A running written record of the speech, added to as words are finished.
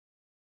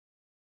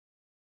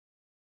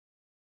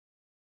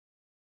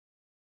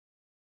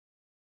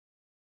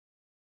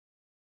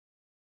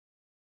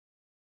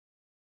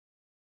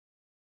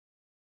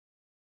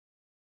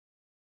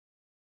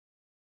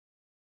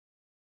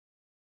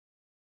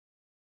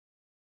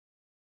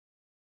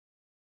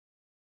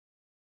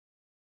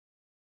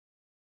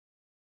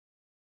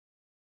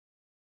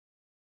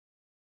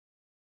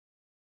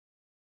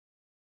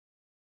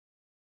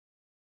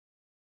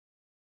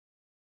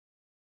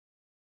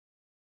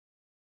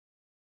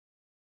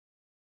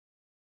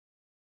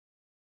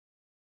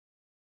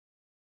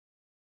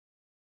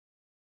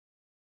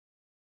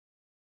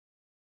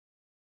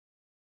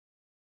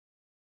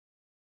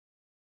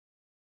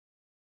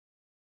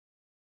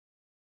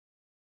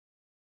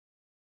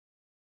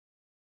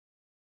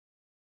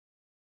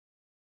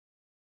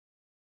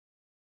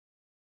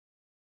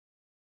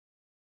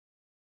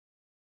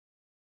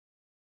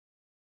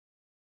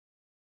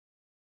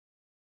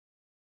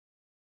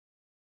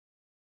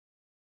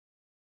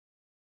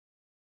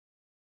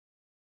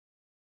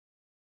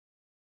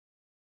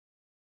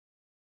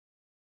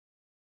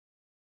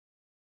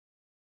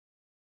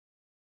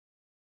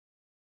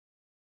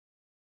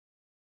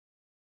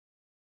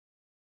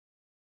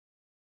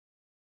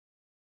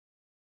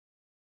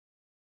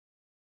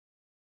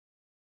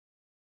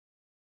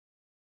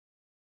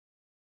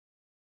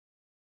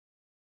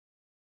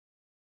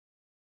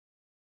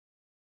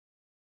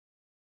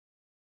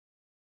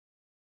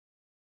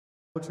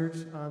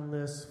Church on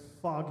this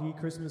foggy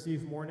Christmas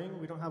Eve morning.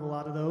 We don't have a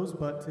lot of those,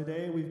 but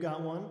today we've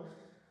got one.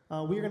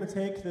 We're going to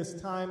take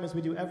this time, as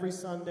we do every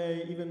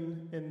Sunday,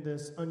 even in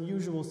this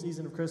unusual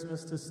season of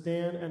Christmas, to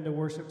stand and to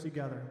worship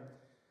together.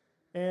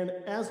 And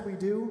as we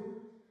do,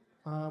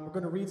 we're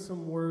going to read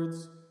some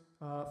words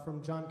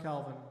from John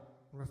Calvin,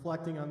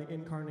 reflecting on the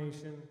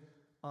incarnation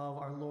of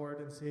our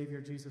Lord and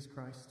Savior Jesus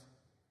Christ.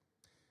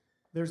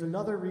 There's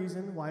another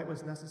reason why it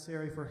was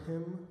necessary for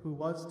him who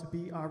was to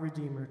be our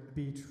Redeemer to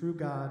be true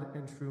God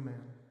and true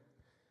man.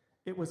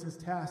 It was his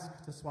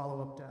task to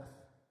swallow up death.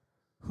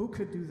 Who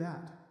could do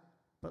that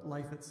but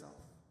life itself?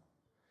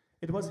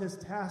 It was his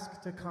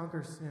task to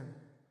conquer sin.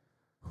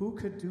 Who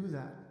could do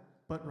that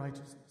but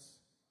righteousness?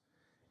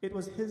 It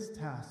was his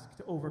task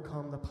to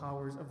overcome the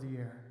powers of the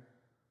air.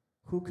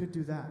 Who could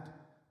do that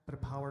but a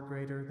power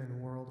greater than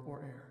world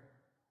or air?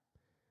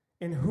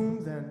 In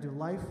whom then do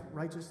life,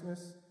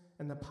 righteousness,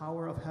 and the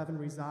power of heaven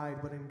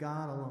reside, but in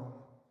God alone?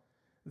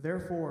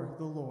 Therefore,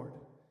 the Lord,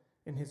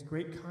 in his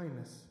great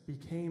kindness,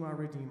 became our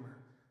Redeemer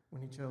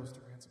when he chose to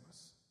ransom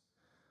us.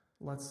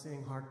 Let's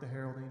sing Hark the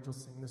Herald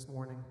Angels Sing this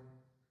morning.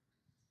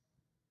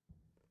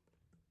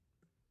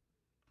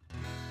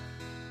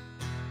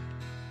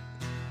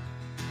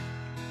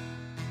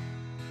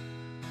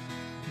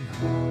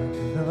 Hark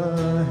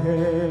the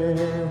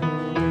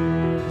herald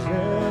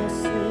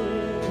angels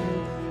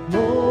sing,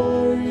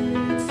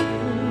 glory to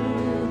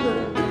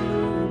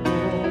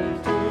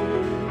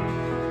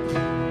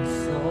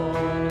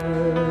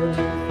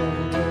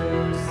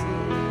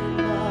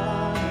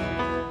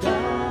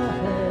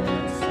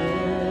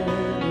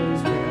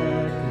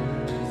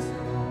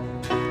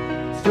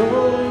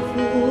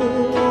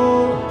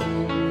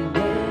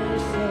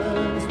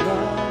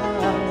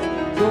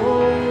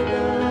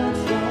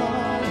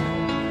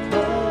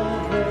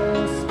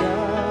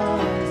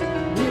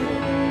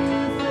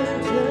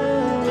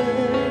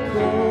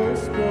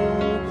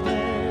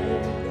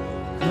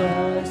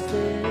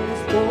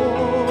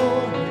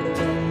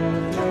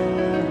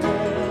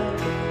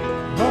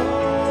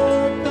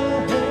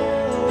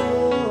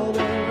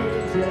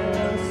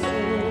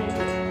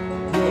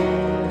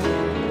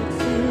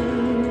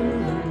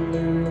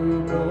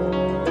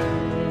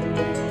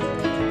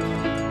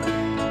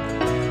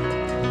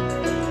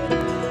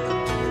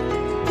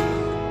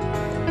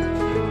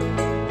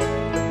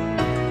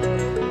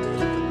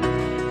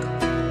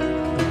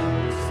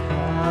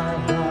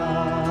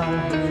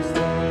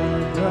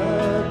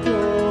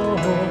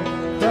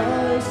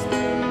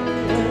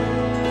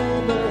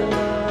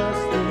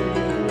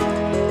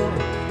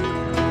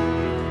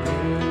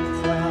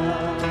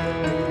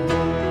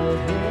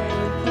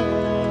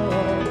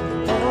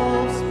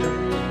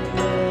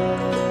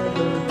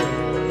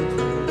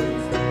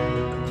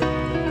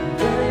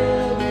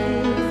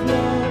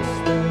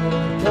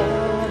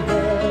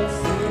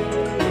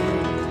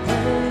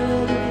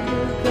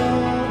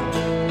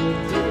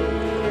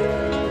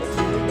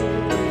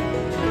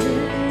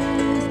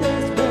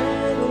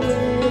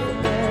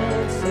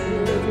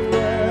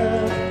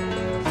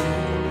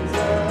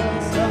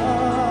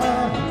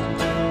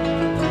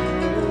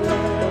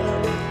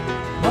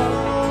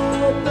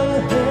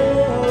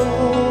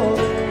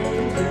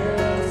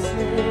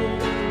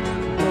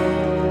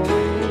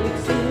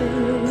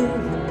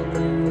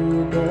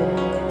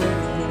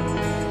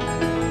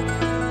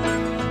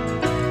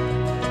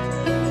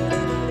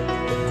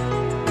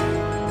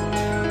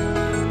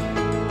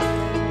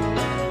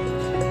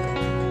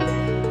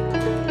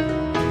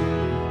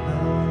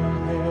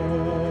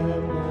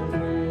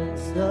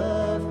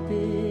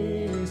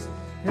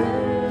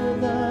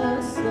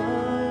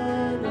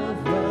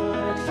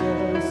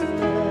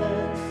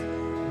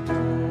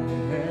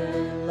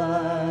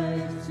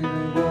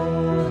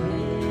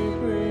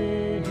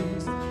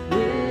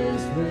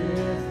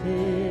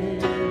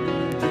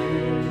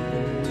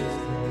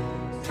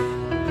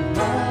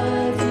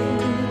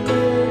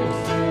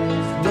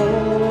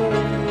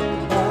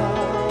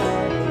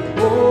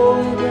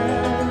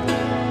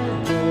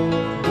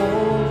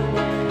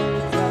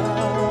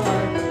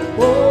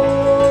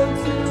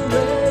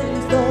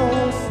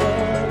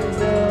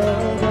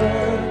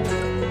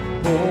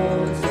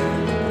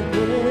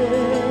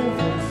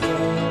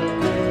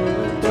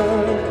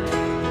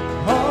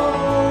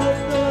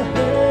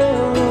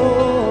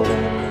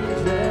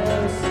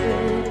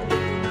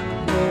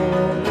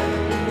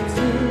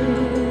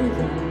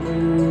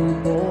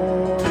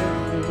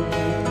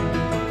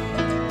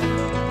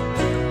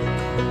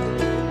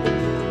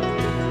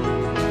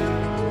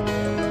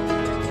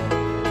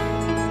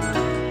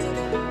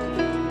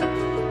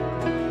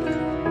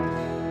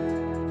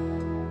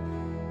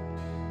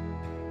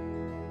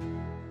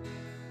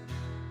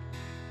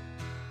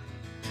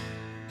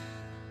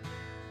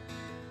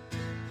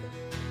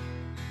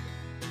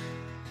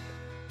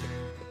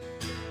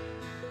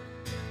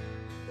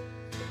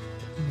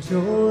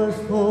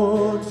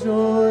joyful,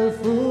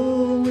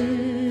 joyful,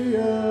 we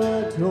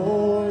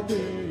adore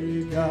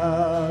thee,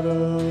 God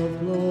of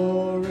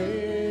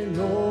glory,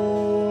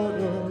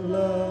 Lord of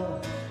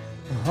love.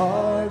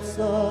 Hearts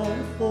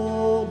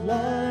unfold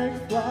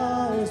like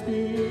flowers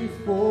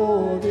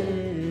before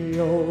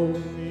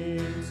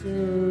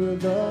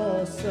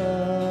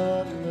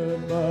sun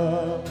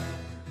above.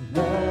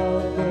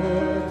 Melt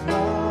the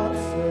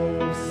clouds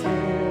of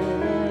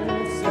sin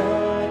and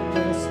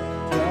sadness,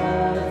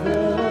 drive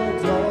the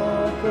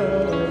dark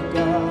of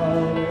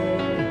doubt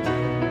and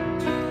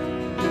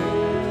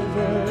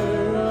giver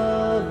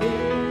of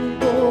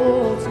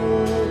evil to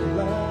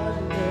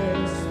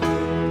gladness,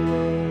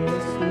 fill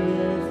us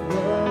with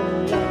the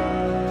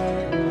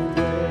light of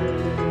day.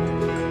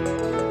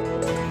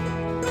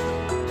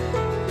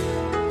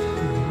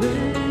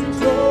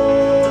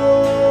 Rejoice,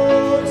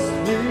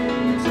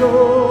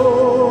 rejoice,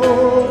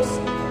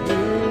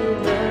 Emmanuel,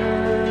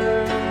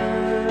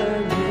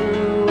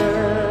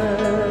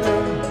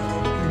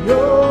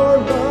 your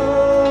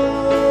love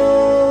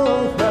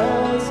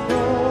has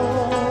come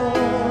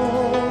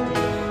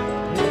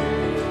here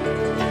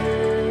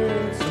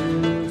to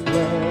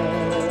dwell.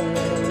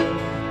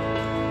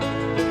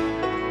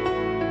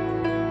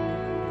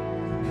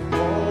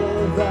 All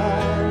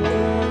that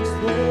works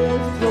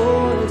with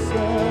joy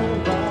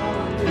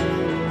surrounding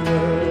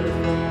earth,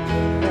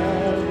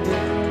 every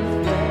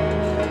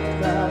breath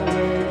that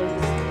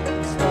waves,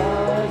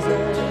 stars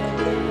and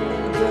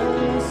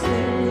angels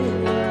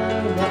sing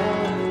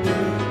around me,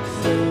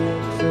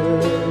 center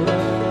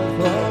of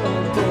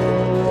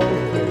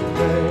unbroken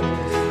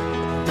grace.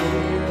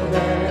 Field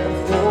and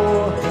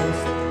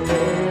forest,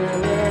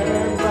 hill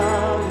and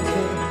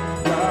mountain,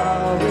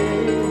 flowery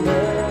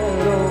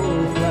meadow,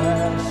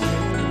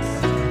 flashing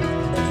sea,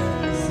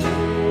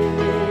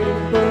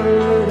 singing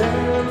bird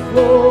and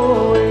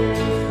flowing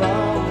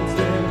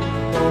fountain,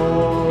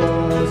 call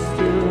us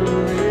to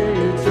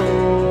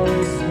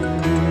rejoice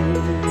in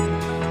thee.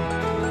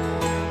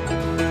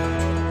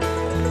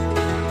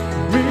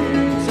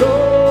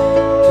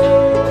 Rejoice,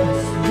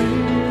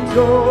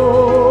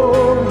 rejoice,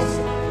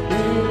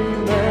 Emmanuel,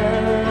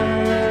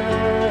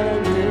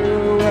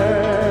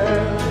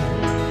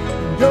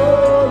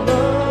 your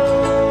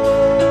love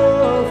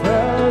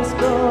has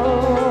come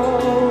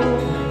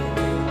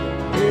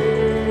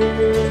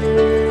here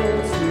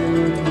to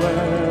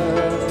dwell.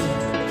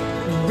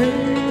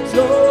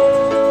 Rejoice,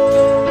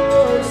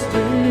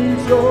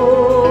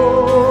 rejoice,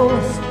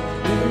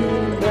 Emmanuel,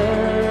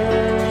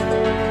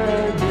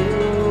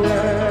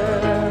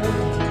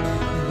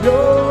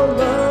 your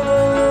love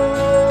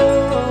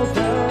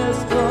has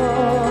come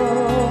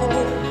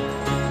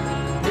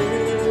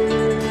here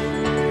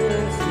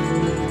to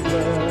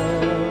dwell.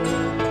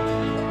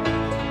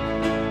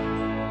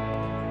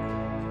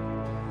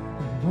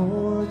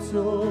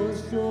 Mortals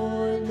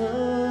join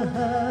the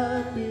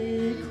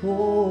happy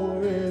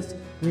chorus,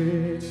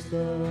 which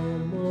the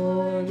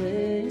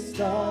morning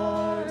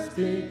stars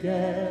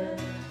began.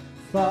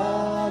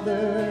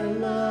 Father,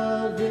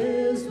 love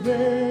is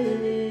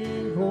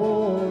reigning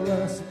o'er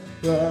us.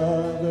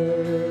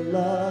 Brother,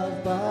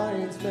 love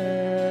binds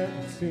man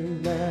to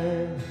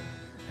man.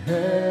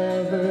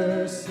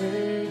 Ever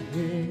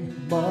singing,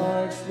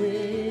 march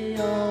we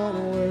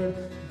onward,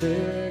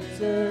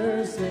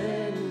 victors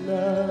in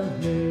the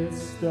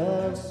midst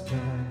of strife.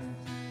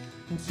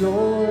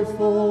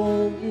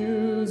 Joyful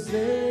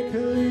music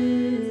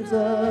leads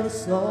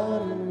us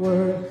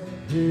onward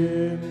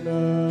in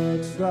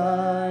the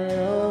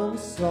triumph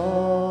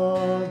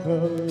song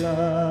of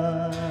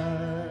life.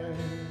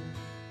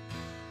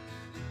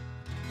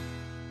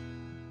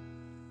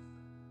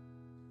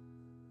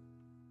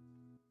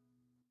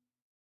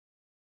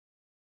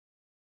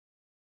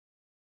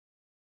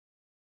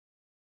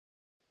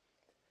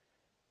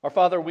 Our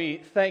Father,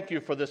 we thank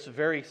you for this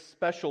very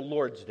special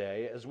Lord's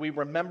Day as we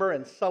remember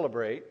and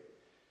celebrate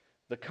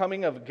the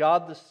coming of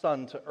God the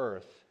Son to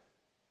earth,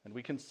 and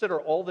we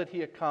consider all that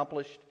he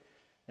accomplished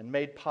and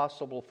made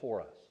possible for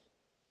us.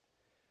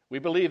 We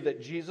believe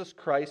that Jesus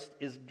Christ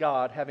is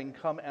God having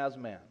come as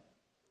man,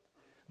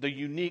 the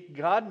unique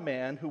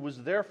God-man who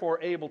was therefore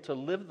able to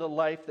live the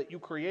life that you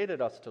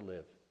created us to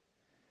live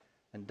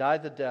and die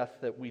the death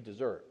that we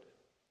deserved.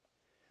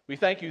 We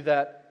thank you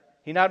that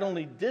he not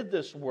only did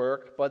this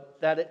work,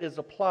 but that it is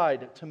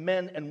applied to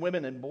men and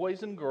women and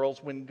boys and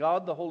girls when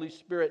God the Holy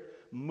Spirit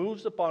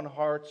moves upon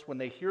hearts when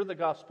they hear the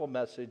gospel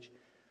message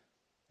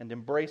and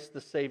embrace the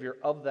Savior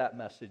of that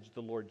message,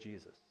 the Lord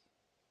Jesus.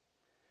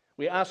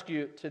 We ask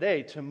you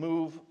today to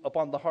move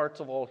upon the hearts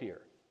of all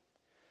here.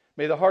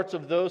 May the hearts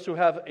of those who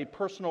have a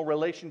personal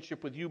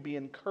relationship with you be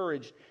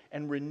encouraged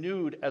and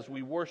renewed as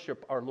we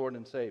worship our Lord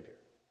and Savior.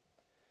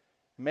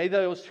 May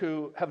those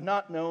who have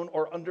not known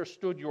or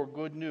understood your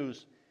good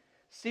news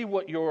see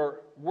what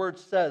your word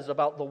says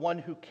about the one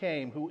who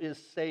came, who is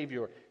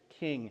Savior,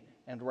 King,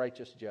 and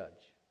righteous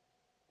Judge.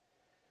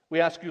 We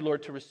ask you,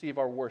 Lord, to receive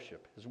our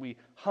worship as we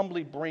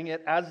humbly bring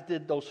it, as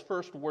did those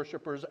first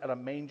worshipers at a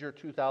manger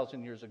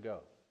 2,000 years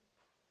ago.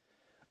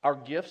 Our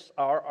gifts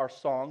are our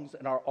songs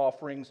and our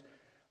offerings,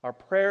 our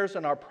prayers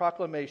and our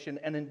proclamation,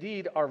 and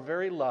indeed our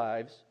very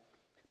lives,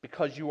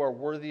 because you are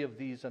worthy of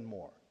these and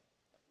more.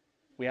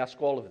 We ask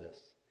all of this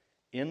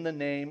in the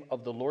name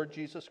of the Lord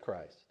Jesus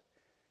Christ.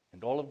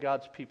 And all of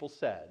God's people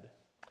said,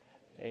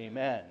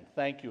 Amen.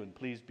 Thank you, and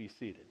please be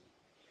seated.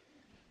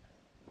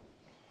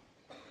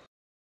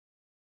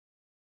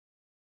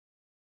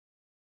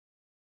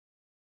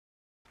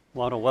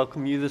 Well, I want to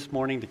welcome you this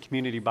morning to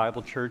Community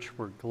Bible Church.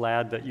 We're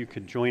glad that you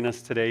could join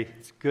us today.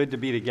 It's good to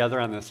be together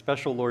on this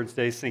special Lord's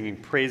Day singing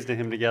praise to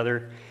Him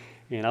together.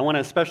 And I want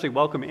to especially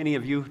welcome any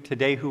of you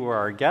today who are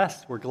our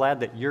guests. We're glad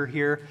that you're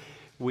here.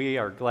 We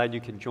are glad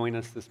you could join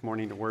us this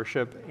morning to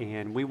worship,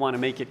 and we want to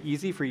make it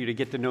easy for you to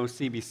get to know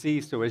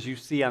CBC. So as you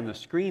see on the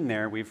screen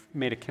there, we've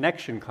made a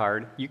connection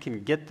card. You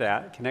can get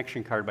that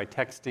connection card by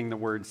texting the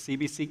word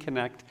CBC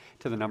Connect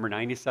to the number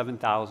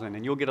 97,000,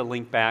 and you'll get a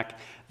link back.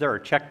 There are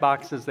check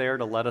boxes there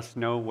to let us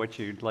know what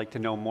you'd like to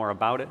know more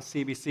about at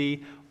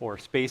CBC, or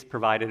space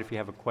provided if you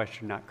have a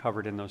question not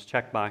covered in those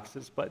check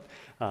boxes. But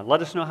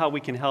let us know how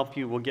we can help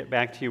you. We'll get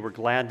back to you. We're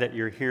glad that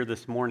you're here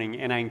this morning,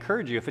 and I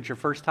encourage you, if it's your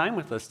first time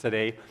with us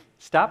today,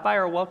 stop by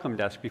our welcome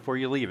desk before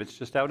you leave. It's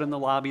just out in the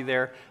lobby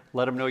there.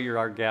 Let them know you're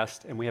our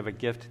guest, and we have a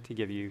gift to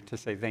give you to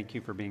say thank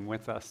you for being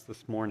with us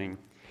this morning.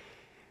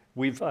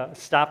 We've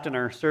stopped in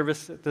our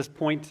service at this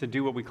point to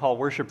do what we call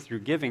worship through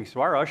giving. So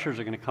our ushers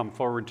are going to come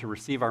forward to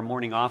receive our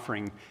morning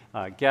offering.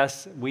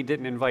 Guests, we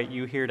didn't invite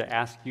you here to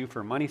ask you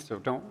for money, so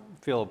don't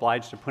feel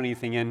obliged to put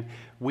anything in.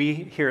 We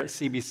here at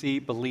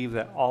CBC believe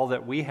that all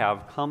that we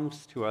have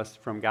comes to us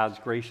from God's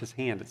gracious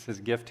hand. It's His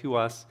gift to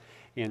us.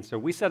 And so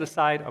we set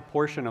aside a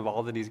portion of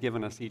all that He's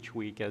given us each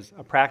week as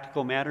a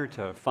practical matter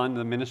to fund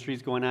the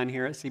ministries going on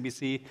here at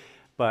CBC,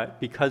 but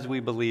because we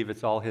believe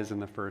it's all His in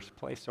the first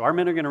place. So our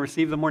men are going to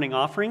receive the morning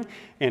offering,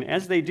 and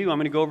as they do, I'm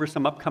going to go over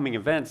some upcoming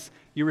events.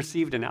 You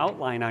received an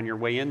outline on your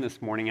way in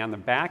this morning. On the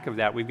back of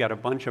that, we've got a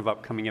bunch of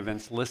upcoming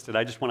events listed.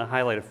 I just want to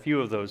highlight a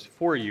few of those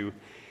for you.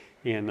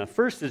 And the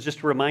first is just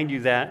to remind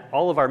you that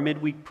all of our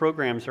midweek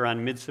programs are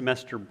on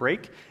mid-semester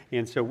break,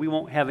 and so we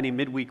won't have any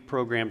midweek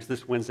programs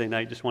this Wednesday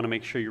night. Just want to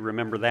make sure you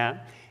remember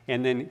that.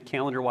 And then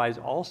calendar-wise,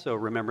 also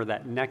remember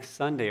that next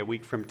Sunday, a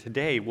week from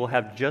today, we'll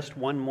have just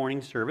one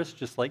morning service,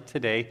 just like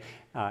today,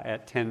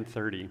 at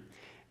 10:30.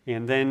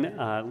 And then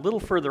a little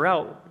further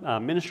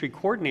out, ministry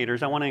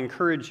coordinators, I want to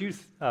encourage you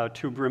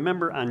to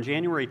remember on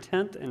January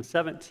 10th and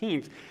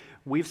 17th,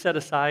 we've set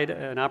aside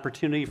an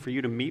opportunity for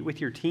you to meet with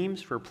your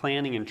teams for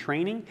planning and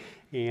training.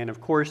 And of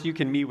course, you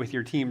can meet with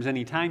your teams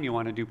anytime you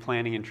want to do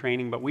planning and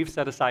training, but we've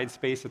set aside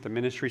space at the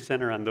Ministry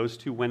Center on those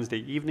two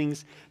Wednesday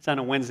evenings. It's on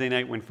a Wednesday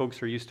night when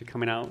folks are used to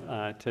coming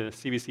out to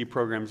CBC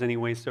programs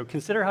anyway. So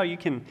consider how you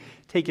can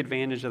take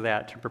advantage of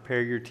that to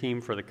prepare your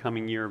team for the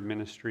coming year of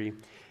ministry.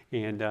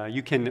 And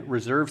you can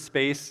reserve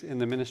space in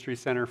the Ministry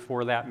Center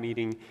for that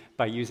meeting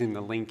by using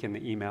the link in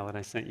the email that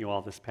I sent you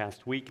all this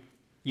past week.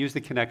 Use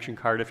the connection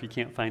card if you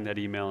can't find that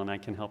email, and I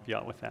can help you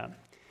out with that.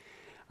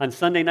 On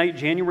Sunday night,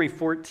 January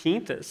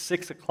 14th at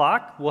 6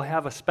 o'clock, we'll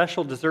have a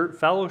special dessert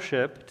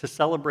fellowship to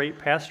celebrate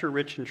Pastor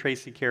Rich and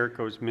Tracy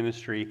Carrico's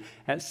ministry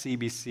at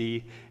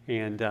CBC.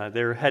 And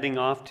they're heading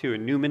off to a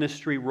new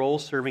ministry role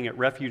serving at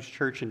Refuge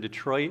Church in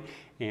Detroit.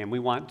 And we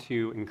want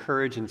to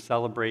encourage and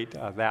celebrate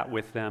that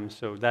with them.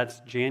 So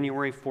that's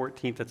January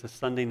 14th. That's a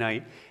Sunday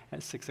night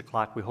at 6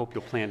 o'clock. We hope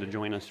you'll plan to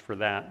join us for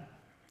that.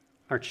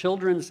 Our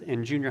children's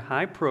and junior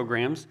high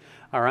programs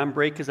are on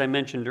break, as I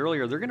mentioned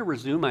earlier. They're going to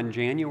resume on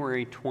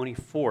January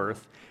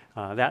 24th,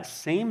 that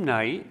same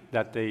night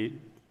that the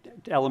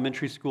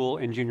elementary school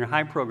and junior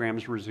high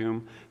programs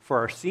resume. For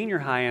our senior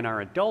high and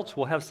our adults,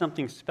 we'll have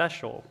something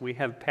special. We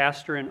have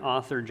pastor and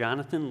author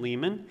Jonathan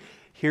Lehman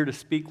here to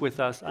speak with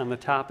us on the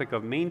topic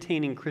of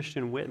maintaining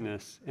Christian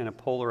witness in a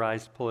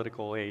polarized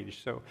political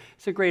age. So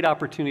it's a great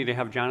opportunity to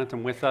have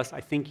Jonathan with us.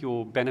 I think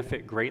you'll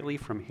benefit greatly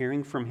from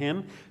hearing from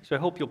him. So I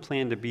hope you'll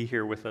plan to be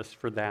here with us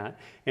for that.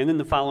 And then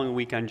the following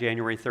week on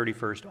January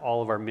 31st,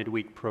 all of our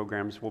midweek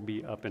programs will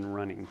be up and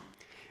running.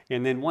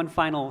 And then one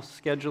final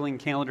scheduling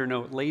calendar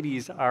note.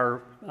 Ladies,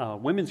 our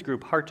women's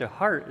group, Heart to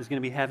Heart, is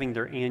going to be having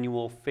their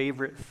annual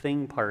Favorite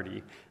Thing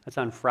Party. That's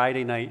on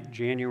Friday night,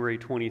 January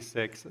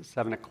 26th at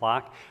 7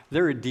 o'clock.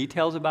 There are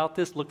details about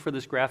this. Look for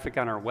this graphic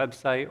on our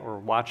website or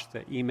watch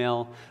the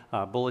email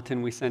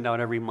bulletin we send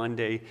out every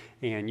Monday,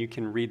 and you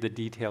can read the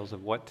details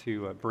of what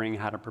to bring,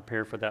 how to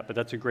prepare for that. But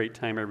that's a great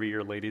time every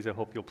year, ladies. I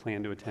hope you'll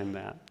plan to attend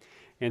that.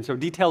 And so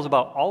details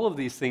about all of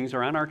these things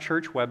are on our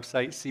church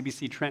website,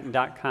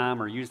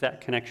 cbctrenton.com, or use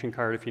that connection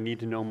card if you need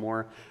to know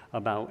more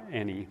about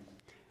any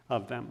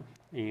of them.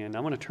 And I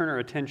want to turn our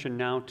attention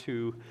now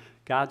to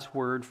God's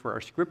Word for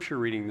our scripture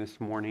reading this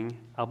morning.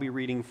 I'll be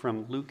reading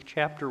from Luke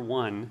chapter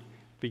 1,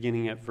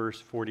 beginning at verse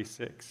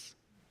 46.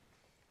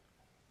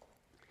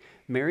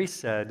 Mary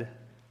said,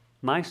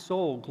 "My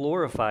soul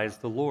glorifies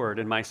the Lord,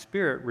 and my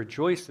spirit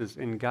rejoices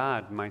in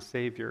God, my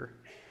Savior.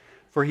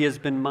 For He has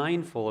been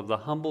mindful of the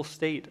humble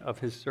state of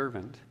His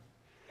servant.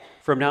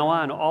 From now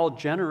on, all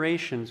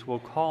generations will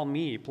call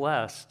me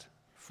blessed,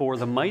 for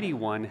the Mighty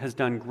One has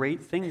done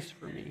great things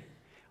for me.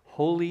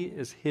 Holy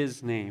is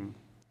His name.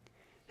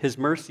 His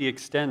mercy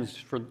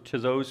extends to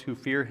those who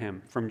fear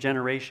Him from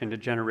generation to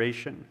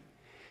generation.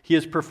 He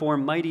has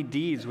performed mighty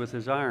deeds with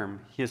His arm.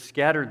 He has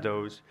scattered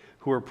those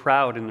who are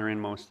proud in their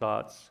inmost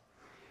thoughts.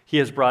 He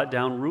has brought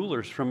down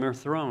rulers from their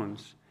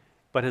thrones,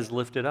 but has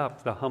lifted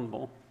up the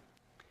humble.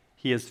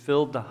 He has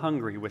filled the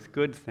hungry with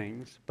good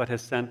things, but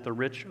has sent the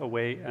rich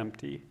away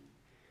empty.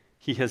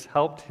 He has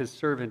helped His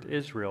servant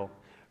Israel,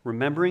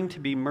 remembering to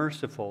be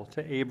merciful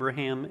to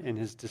Abraham and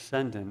his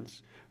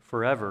descendants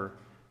forever,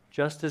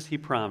 just as he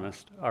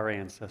promised our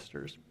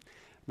ancestors.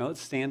 Now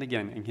let's stand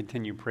again and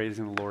continue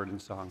praising the Lord in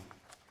song.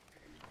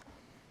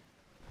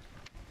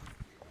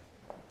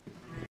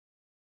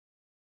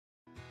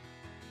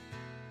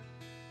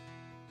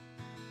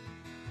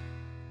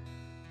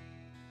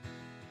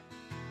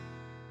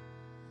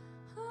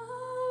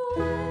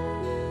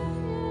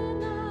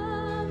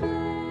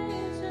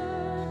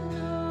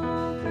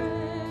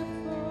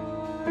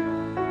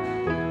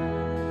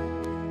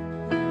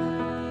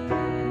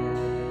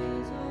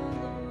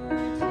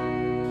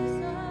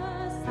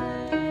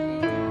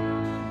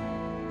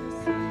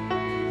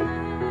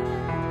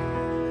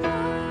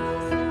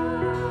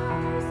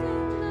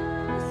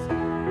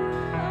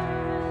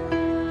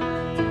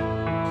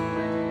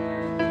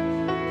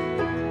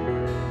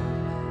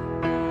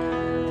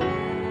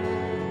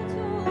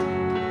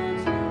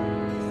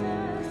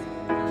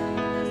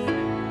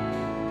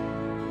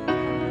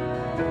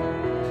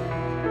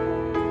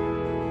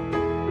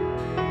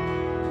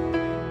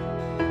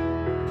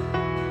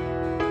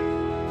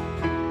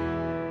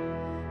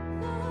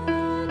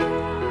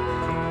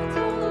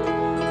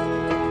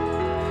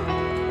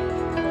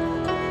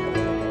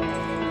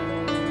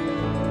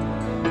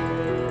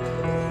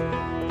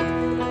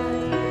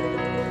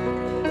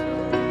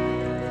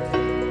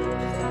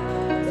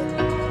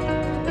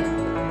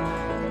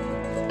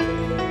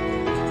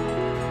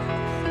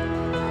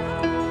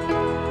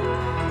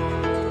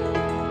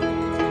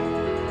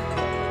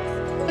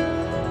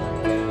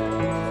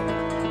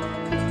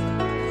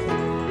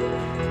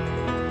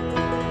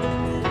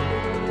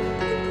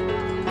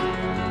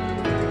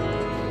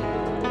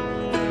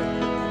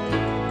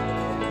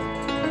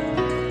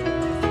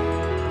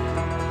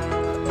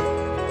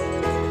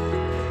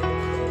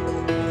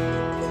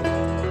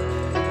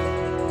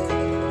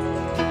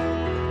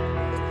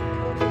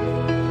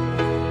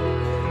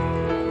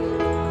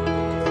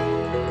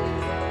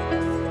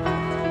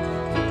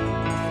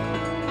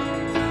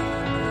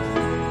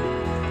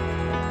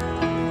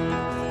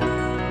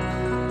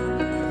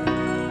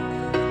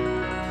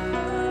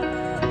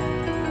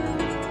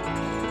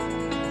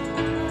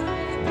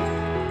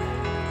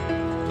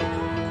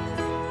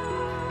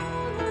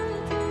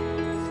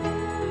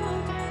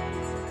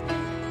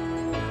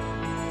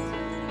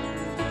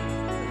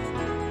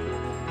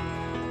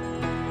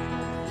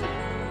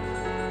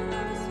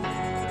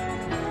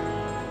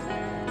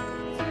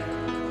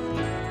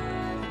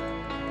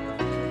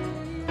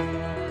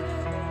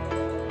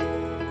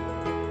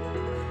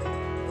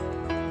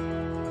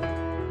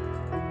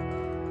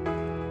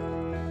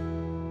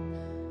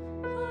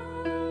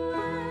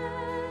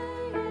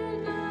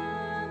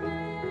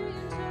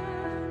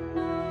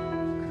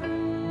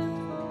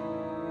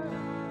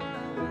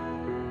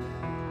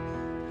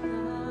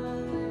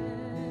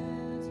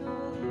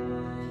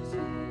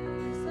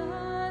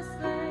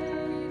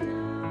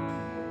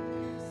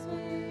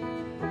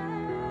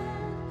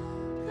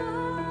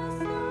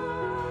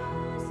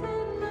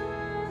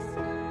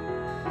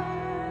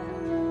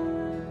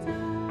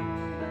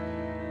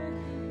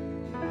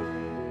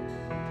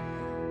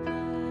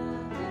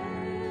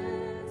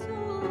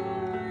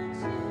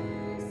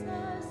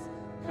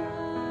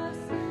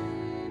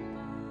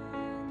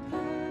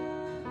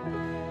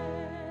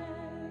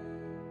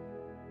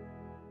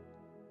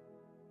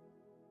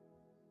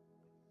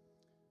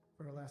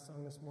 For our last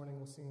song this morning,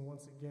 we'll sing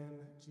once again,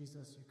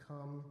 Jesus, You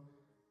Come,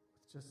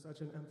 with just such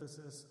an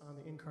emphasis on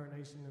the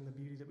incarnation and the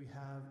beauty that we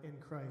have in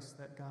Christ,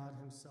 that God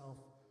himself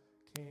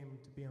came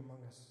to be among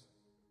us.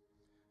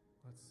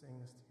 Let's sing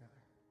this together.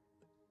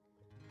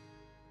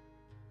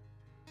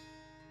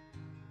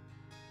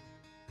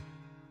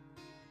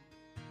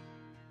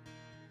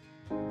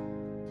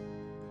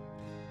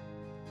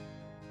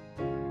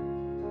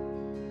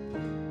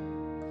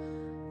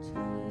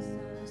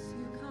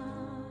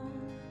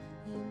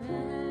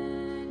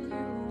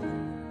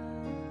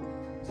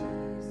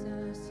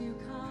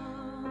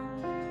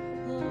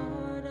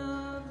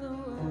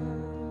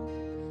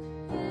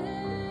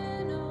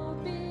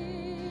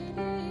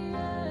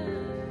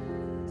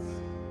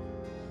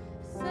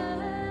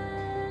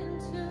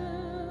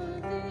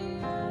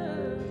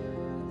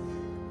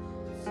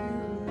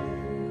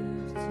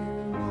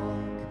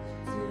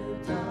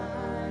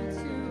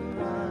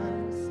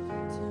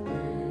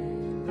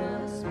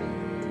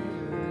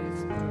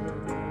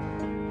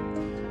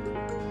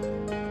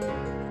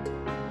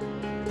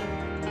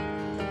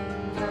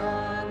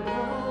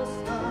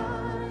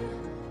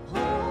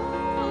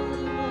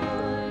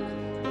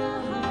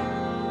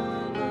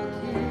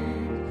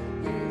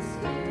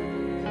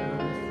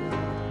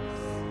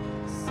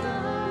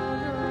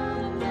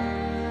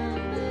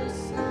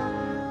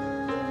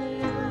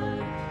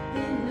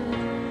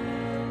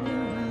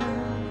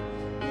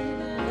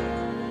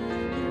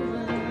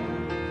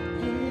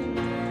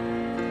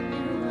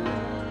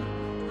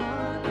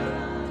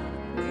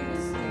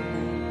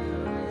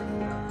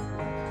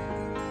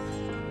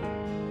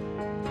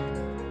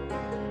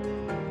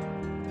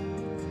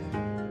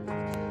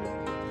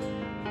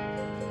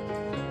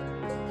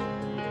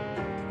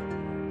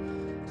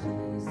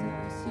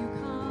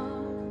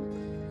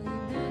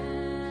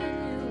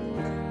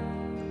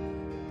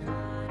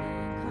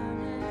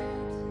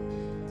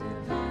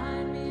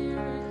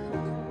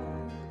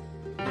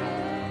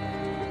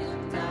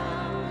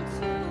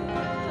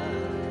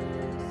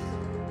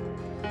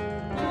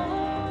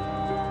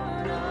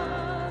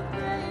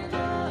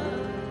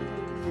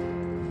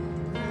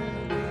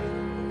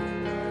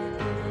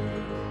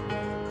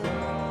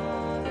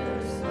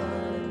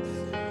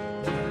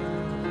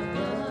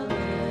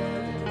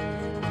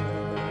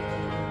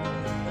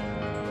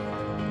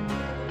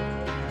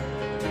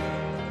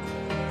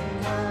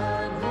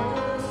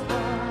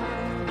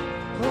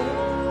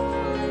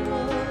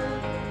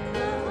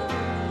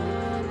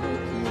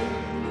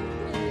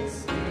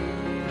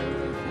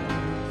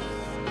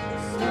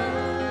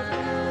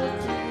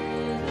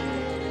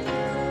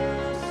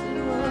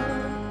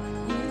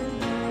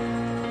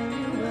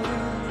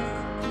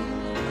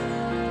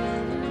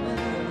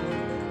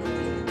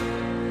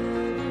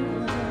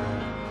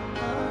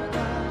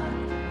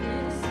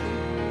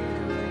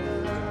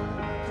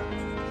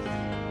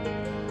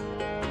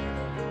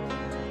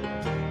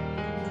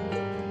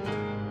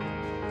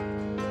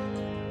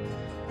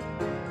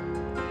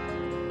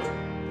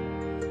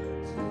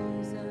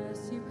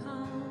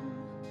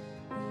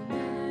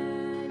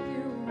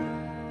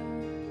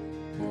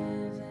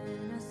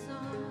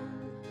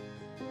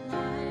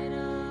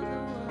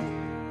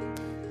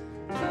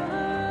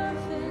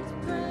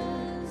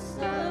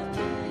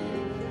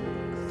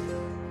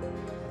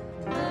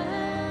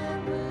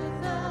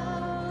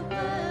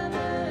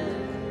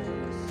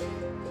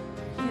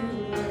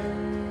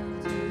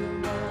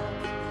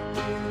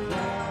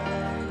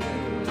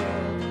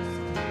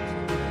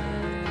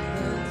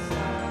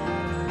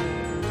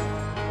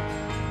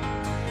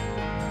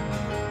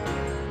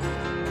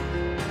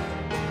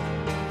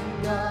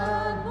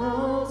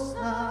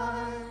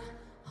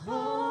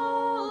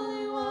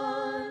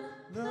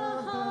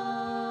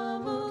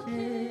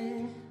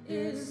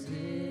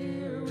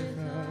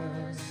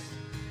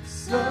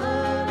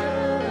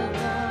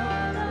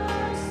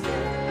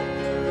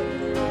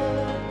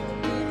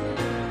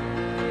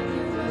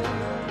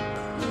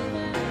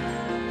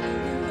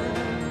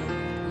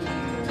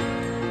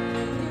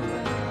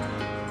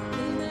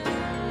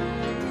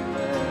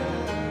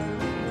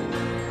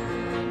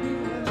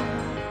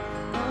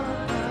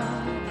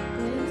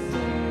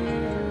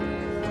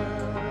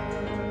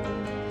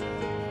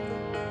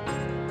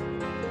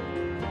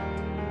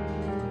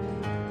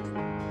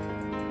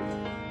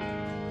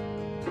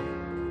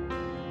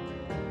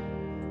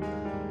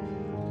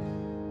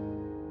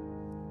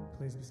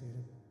 Please be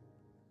seated.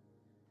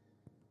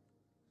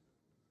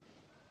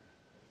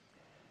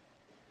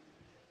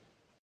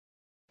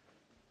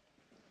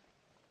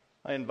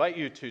 I invite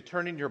you to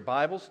turn in your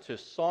Bibles to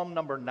Psalm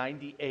number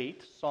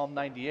 98, Psalm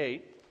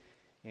 98,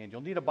 and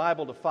you'll need a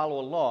Bible to follow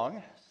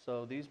along.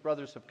 So these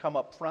brothers have come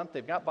up front.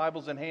 They've got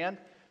Bibles in hand.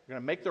 They're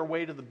going to make their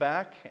way to the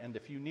back, and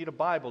if you need a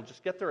Bible,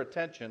 just get their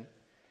attention,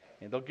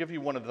 and they'll give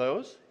you one of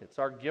those. It's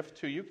our gift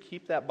to you.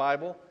 Keep that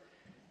Bible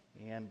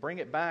and bring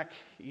it back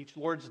each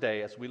Lord's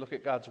Day as we look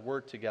at God's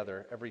Word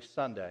together every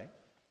Sunday.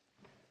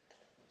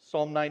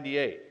 Psalm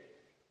 98.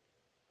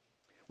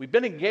 We've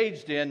been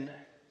engaged in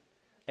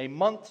a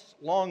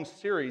months-long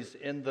series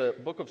in the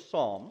book of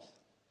Psalms.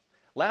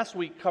 Last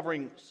week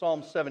covering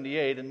Psalm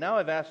 78, and now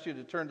I've asked you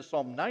to turn to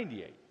Psalm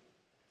 98.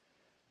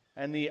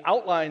 And the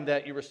outline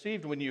that you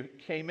received when you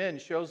came in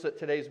shows that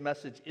today's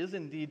message is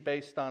indeed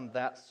based on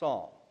that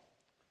psalm.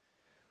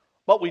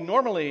 But we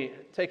normally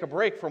take a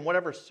break from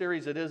whatever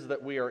series it is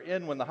that we are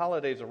in when the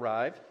holidays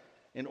arrive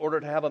in order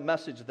to have a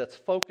message that's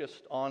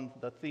focused on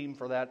the theme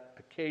for that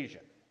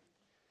occasion.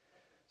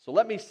 So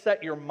let me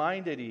set your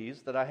mind at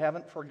ease that I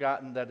haven't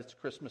forgotten that it's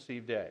Christmas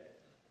Eve day.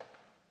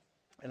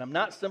 And I'm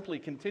not simply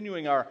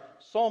continuing our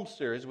Psalm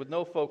series with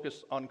no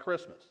focus on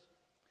Christmas.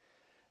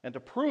 And to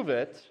prove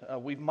it,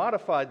 we've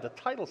modified the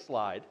title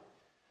slide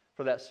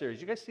for that series.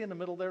 You guys see in the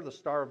middle there, the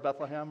Star of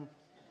Bethlehem?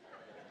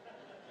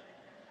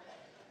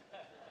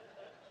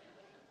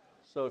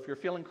 So if you're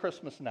feeling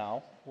Christmas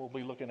now, we'll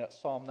be looking at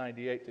Psalm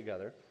 98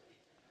 together.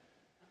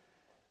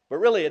 But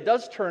really, it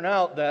does turn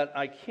out that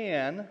I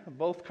can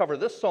both cover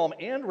this psalm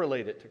and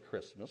relate it to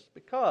Christmas,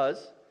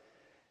 because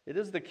it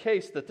is the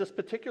case that this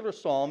particular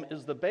psalm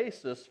is the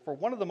basis for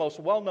one of the most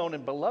well-known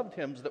and beloved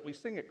hymns that we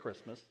sing at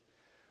Christmas,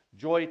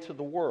 Joy to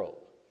the World.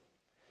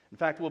 In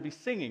fact, we'll be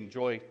singing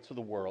Joy to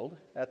the World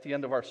at the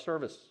end of our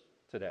service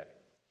today.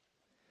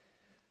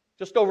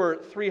 Just over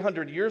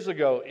 300 years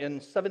ago, in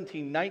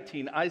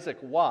 1719, Isaac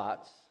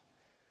Watts,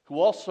 who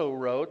also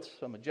wrote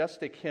a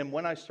majestic hymn,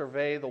 When I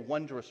Survey the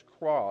Wondrous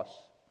Cross,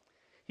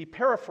 he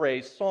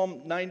paraphrased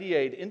Psalm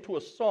 98 into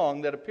a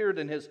song that appeared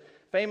in his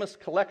famous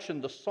collection,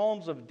 the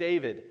Psalms of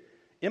David,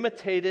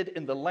 imitated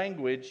in the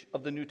language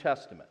of the New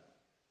Testament.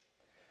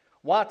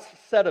 Watts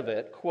said of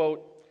it,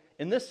 quote,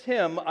 In this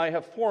hymn I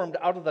have formed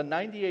out of the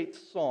 98th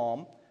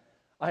Psalm,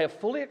 I have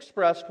fully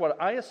expressed what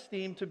I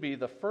esteem to be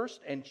the first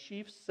and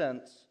chief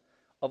sense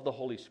of the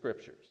Holy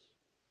Scriptures.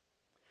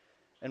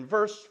 And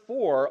verse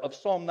 4 of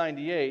Psalm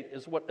 98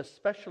 is what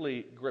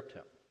especially gripped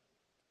him.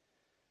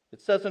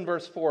 It says in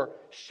verse 4,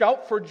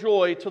 Shout for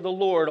joy to the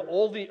Lord,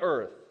 all the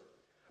earth.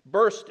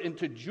 Burst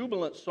into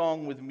jubilant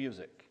song with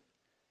music.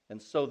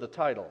 And so the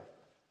title,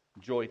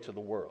 Joy to the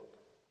World.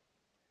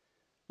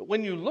 But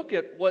when you look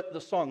at what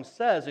the song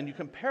says and you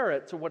compare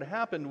it to what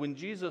happened when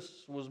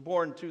Jesus was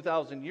born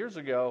 2,000 years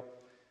ago,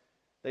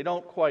 they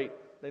don't quite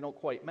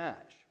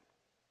match.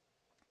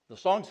 The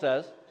song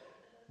says,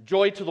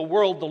 Joy to the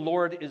world, the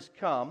Lord is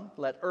come.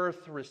 Let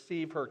earth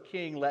receive her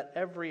King. Let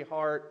every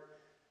heart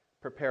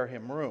prepare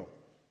him room.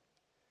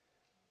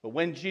 But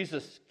when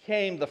Jesus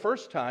came the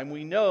first time,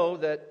 we know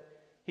that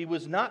he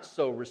was not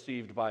so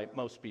received by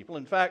most people.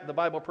 In fact, the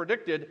Bible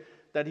predicted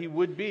that he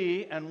would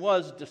be and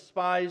was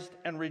despised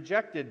and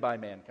rejected by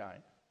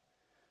mankind.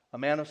 A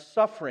man of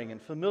suffering and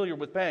familiar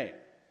with pain.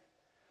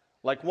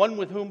 Like one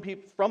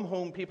from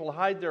whom people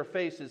hide their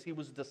faces, he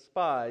was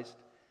despised,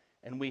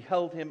 and we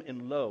held him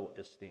in low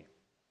esteem.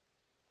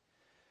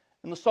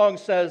 And the song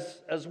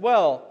says as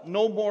well,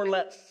 No more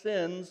let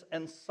sins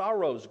and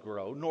sorrows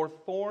grow, nor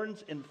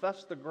thorns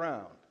infest the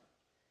ground.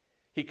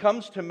 He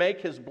comes to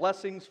make his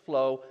blessings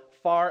flow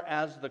far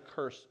as the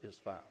curse is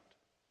found.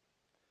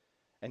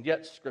 And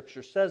yet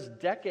Scripture says,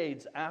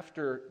 decades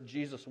after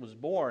Jesus was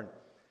born,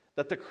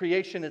 that the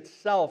creation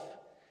itself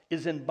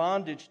is in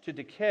bondage to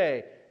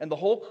decay, and the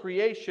whole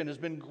creation has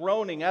been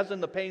groaning as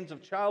in the pains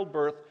of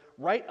childbirth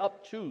right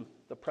up to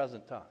the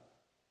present time.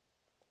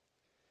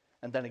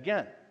 And then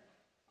again,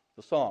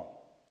 the song,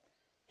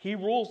 He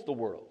rules the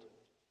world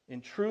in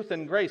truth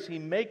and grace. He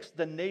makes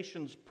the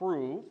nations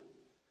prove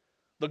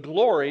the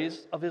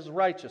glories of His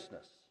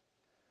righteousness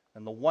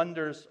and the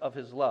wonders of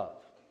His love.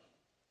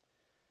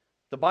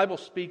 The Bible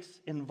speaks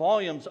in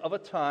volumes of a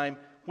time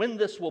when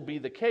this will be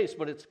the case,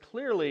 but it's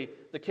clearly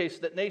the case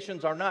that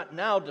nations are not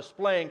now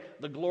displaying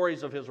the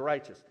glories of His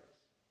righteousness.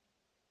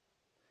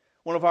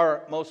 One of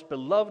our most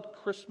beloved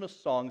Christmas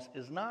songs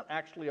is not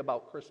actually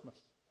about Christmas,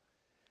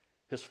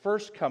 His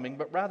first coming,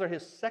 but rather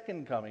His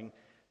second coming,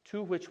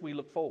 to which we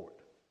look forward.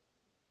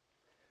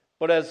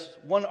 But as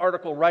one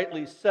article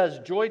rightly says,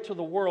 Joy to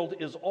the World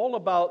is all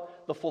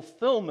about the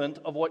fulfillment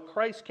of what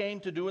Christ came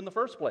to do in the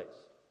first place.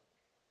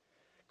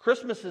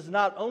 Christmas is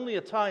not only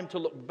a time to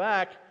look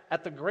back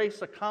at the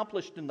grace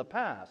accomplished in the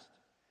past.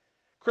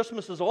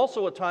 Christmas is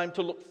also a time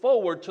to look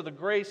forward to the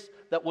grace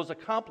that was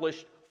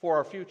accomplished for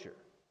our future.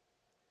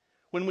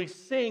 When we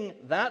sing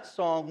that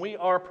song, we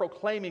are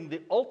proclaiming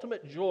the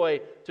ultimate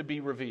joy to be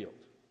revealed.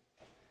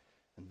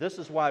 And this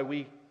is why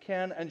we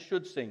can and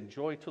should sing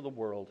Joy to the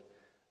World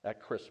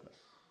at Christmas.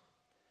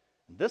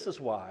 And this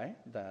is why,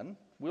 then,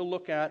 we'll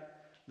look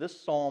at this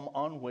psalm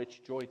on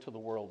which Joy to the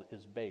World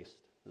is based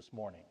this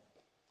morning.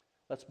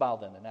 Let's bow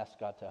then and ask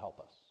God to help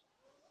us.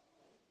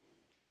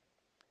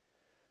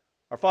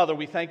 Our Father,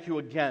 we thank you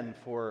again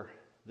for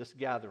this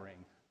gathering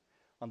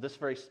on this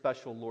very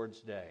special Lord's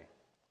Day,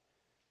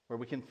 where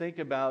we can think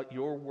about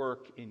your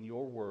work in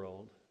your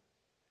world,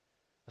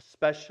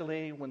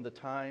 especially when the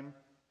time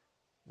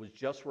was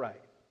just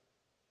right.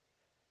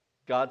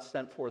 God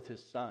sent forth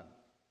his Son,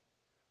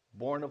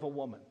 born of a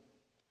woman,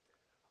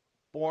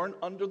 born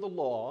under the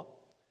law,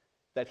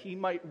 that he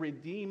might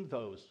redeem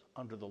those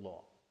under the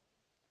law.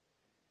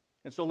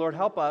 And so, Lord,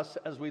 help us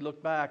as we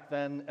look back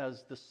then,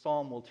 as this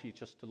psalm will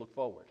teach us to look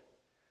forward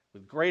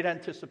with great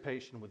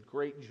anticipation, with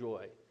great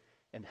joy,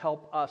 and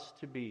help us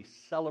to be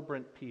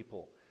celebrant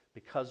people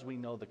because we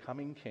know the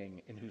coming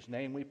King, in whose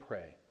name we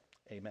pray.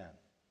 Amen.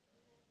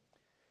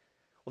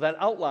 Well, that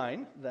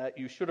outline that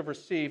you should have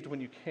received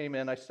when you came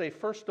in, I say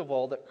first of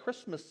all that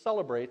Christmas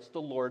celebrates the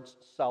Lord's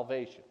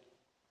salvation.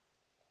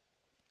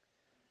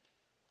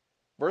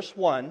 Verse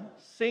 1,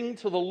 sing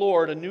to the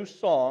Lord a new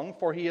song,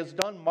 for he has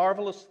done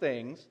marvelous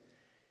things.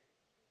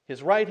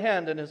 His right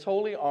hand and his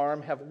holy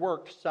arm have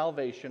worked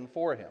salvation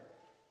for him.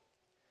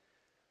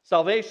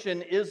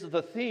 Salvation is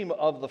the theme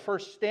of the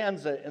first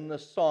stanza in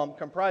this psalm,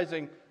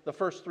 comprising the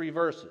first 3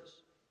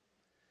 verses.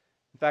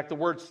 In fact, the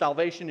word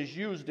salvation is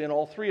used in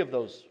all 3 of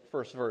those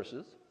first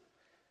verses.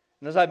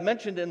 And as I've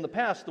mentioned in the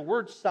past, the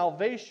word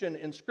salvation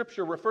in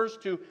Scripture refers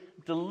to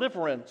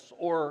deliverance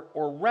or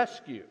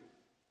rescue.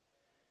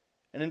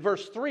 And in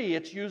verse 3,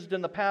 it's used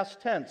in the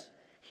past tense.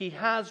 He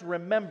has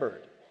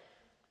remembered.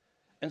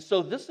 And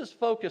so this is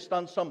focused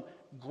on some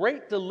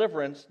great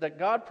deliverance that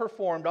God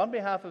performed on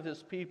behalf of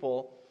his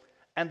people,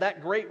 and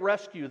that great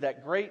rescue,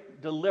 that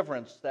great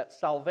deliverance, that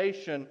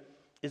salvation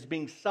is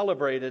being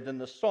celebrated in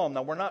this psalm.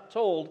 Now, we're not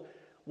told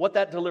what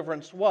that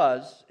deliverance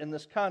was in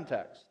this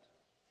context.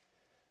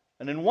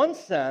 And in one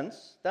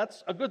sense,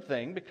 that's a good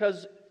thing,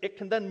 because it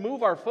can then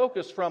move our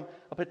focus from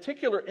a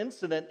particular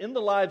incident in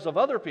the lives of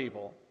other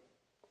people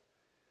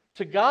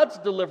to God's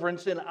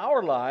deliverance in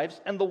our lives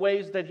and the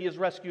ways that he has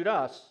rescued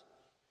us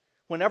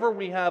whenever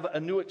we have a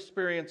new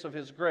experience of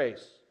his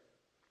grace.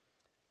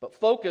 But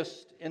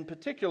focused in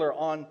particular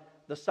on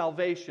the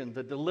salvation,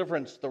 the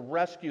deliverance, the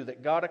rescue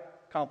that God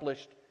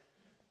accomplished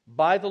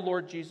by the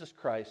Lord Jesus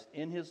Christ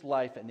in his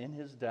life and in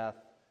his death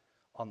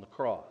on the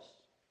cross.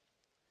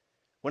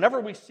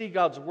 Whenever we see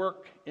God's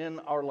work in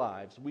our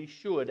lives, we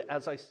should,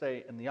 as I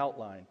say in the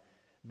outline,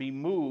 be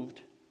moved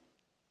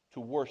to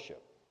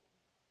worship.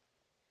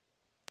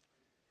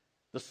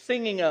 The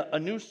singing a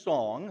new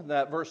song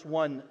that verse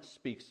 1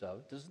 speaks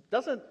of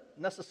doesn't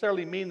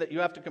necessarily mean that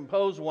you have to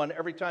compose one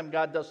every time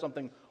God does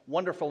something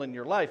wonderful in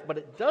your life, but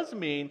it does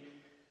mean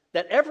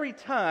that every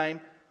time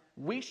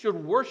we should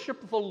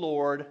worship the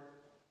Lord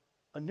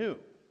anew.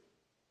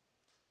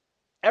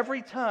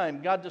 Every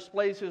time God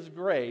displays his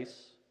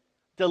grace,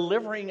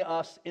 delivering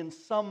us in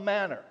some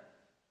manner,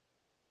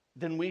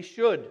 then we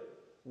should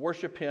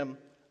worship him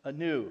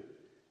anew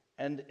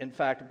and, in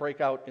fact, break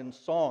out in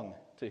song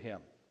to him.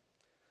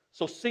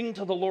 So sing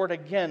to the Lord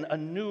again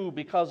anew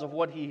because of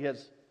what he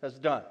has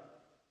done.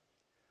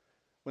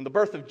 When the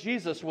birth of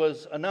Jesus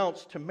was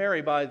announced to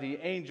Mary by the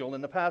angel,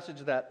 in the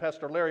passage that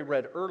Pastor Larry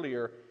read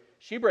earlier,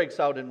 she breaks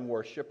out in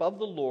worship of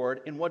the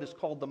Lord in what is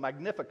called the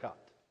Magnificat.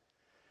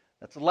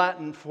 That's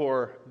Latin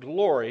for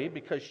glory,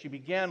 because she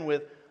began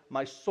with,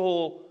 "My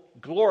soul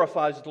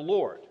glorifies the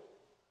Lord."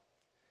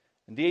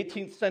 And the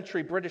 18th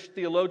century British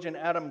theologian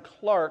Adam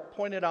Clarke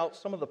pointed out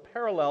some of the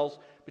parallels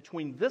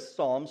between this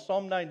psalm,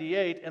 Psalm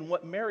 98, and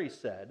what Mary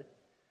said,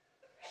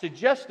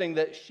 suggesting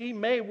that she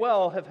may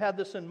well have had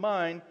this in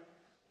mind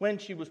when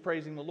she was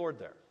praising the Lord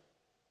there.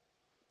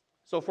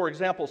 So, for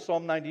example,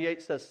 Psalm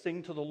 98 says,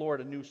 "Sing to the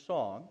Lord a new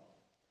song."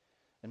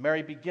 And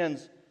Mary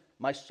begins,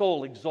 "My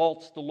soul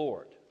exalts the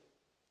Lord."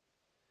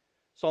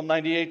 Psalm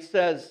 98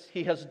 says,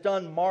 "He has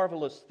done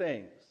marvelous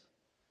things."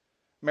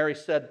 Mary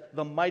said,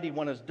 "The Mighty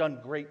One has done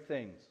great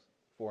things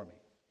for me."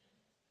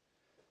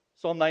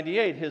 Psalm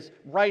 98, "His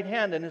right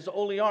hand and his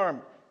holy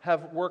arm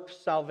have worked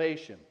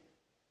salvation."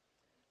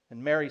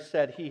 And Mary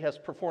said, "He has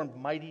performed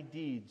mighty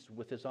deeds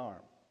with his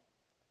arm."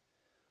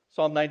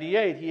 Psalm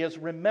 98, "He has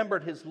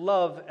remembered his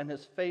love and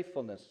his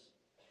faithfulness."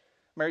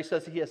 Mary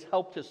says, "He has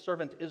helped his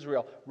servant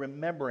Israel,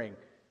 remembering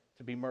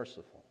to be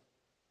merciful."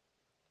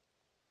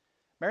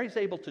 Mary's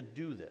able to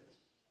do this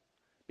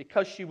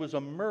because she was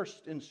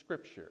immersed in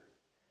Scripture,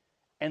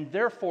 and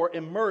therefore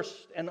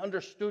immersed and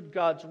understood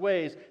God's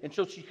ways, and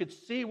so she could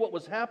see what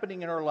was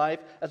happening in her life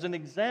as an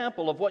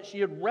example of what she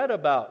had read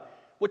about,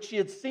 what she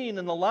had seen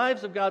in the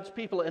lives of God's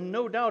people, and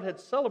no doubt had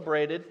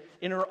celebrated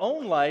in her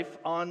own life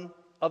on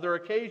other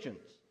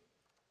occasions.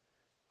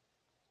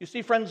 You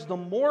see, friends, the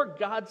more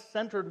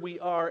God-centered we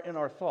are in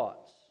our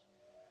thoughts,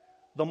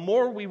 the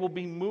more we will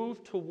be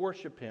moved to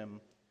worship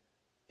him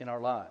in our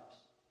lives.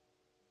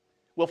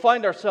 We'll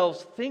find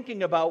ourselves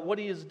thinking about what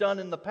he has done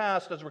in the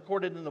past as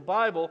recorded in the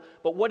Bible,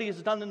 but what he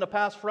has done in the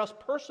past for us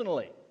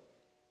personally.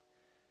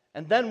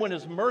 And then when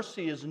his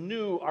mercy is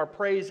new, our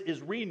praise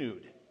is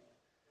renewed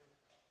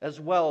as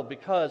well,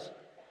 because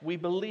we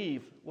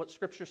believe what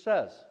Scripture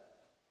says,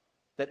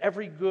 that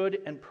every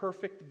good and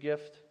perfect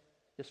gift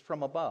is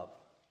from above,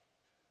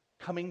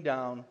 coming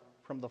down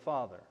from the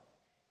Father.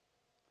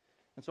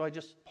 And so I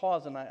just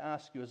pause and I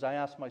ask you, as I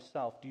ask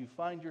myself, do you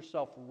find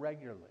yourself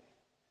regularly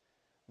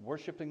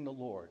worshiping the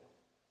Lord,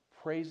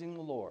 praising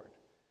the Lord,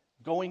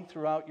 going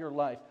throughout your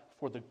life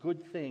for the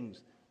good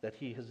things that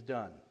He has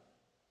done?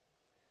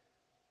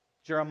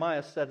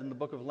 Jeremiah said in the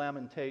book of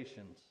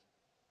Lamentations,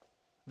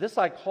 "This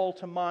I call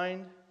to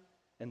mind,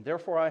 and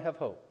therefore I have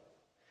hope.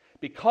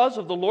 Because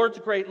of the Lord's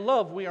great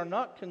love, we are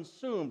not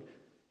consumed."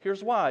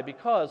 Here's why.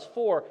 Because,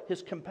 for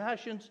His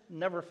compassions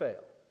never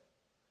fail.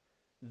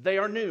 They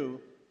are new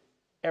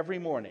every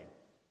morning.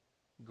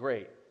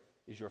 Great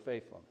is your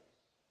faithfulness.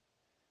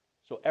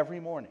 So every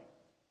morning,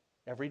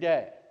 every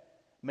day,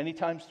 many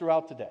times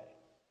throughout the day,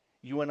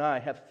 you and I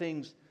have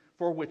things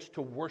for which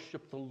to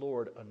worship the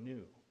Lord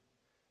anew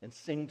and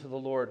sing to the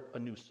Lord a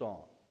new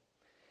song.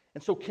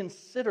 And so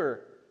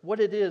consider what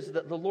it is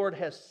that the Lord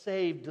has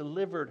saved,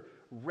 delivered,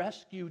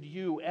 rescued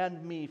you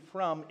and me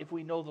from if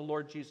we know the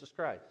Lord Jesus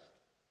Christ.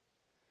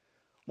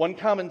 One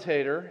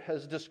commentator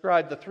has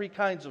described the three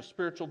kinds of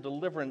spiritual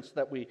deliverance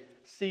that we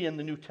see in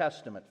the New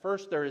Testament.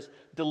 First, there is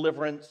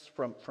deliverance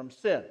from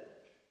sin.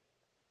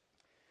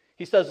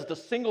 He says that the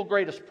single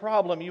greatest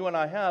problem you and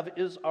I have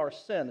is our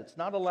sin. It's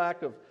not a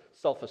lack of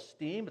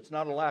self-esteem. It's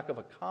not a lack of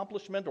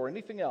accomplishment or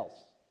anything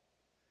else.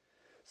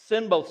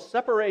 Sin both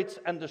separates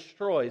and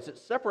destroys. It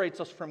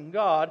separates us from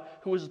God,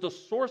 who is the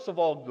source of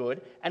all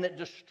good, and it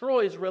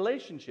destroys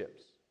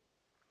relationships.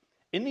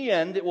 In the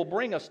end, it will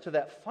bring us to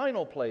that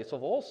final place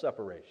of all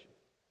separation,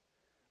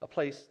 a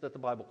place that the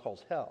Bible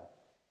calls hell.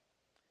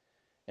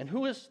 And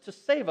who is to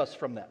save us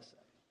from that sin?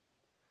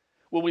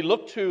 Will we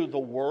look to the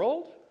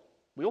world?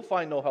 We'll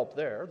find no help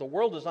there. The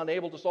world is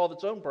unable to solve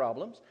its own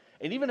problems.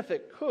 And even if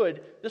it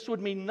could, this would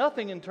mean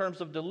nothing in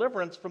terms of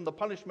deliverance from the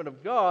punishment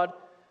of God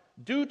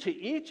due to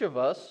each of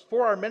us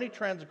for our many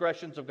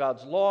transgressions of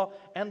God's law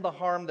and the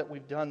harm that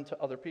we've done to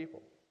other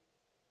people.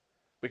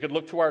 We could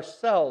look to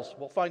ourselves.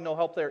 We'll find no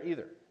help there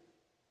either.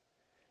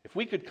 If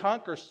we could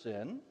conquer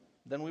sin,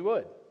 then we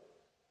would.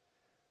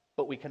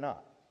 But we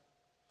cannot.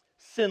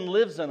 Sin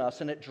lives in us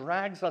and it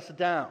drags us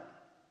down.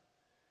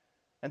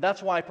 And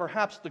that's why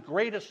perhaps the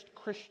greatest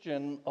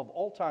Christian of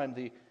all time,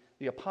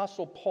 the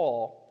Apostle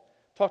Paul,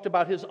 talked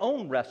about his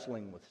own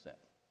wrestling with sin,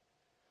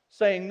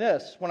 saying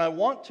this, "When I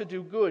want to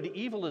do good,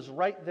 evil is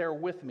right there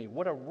with me.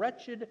 What a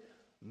wretched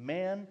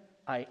man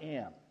I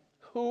am.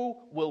 Who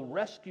will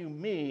rescue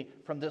me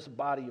from this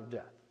body of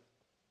death?"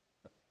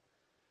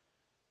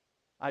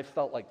 I've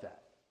felt like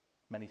that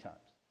many times.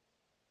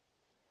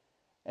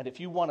 And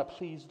if you want to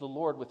please the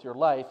Lord with your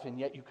life, and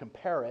yet you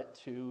compare it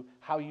to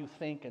how you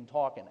think and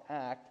talk and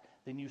act,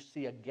 then you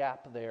see a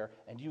gap there,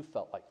 and you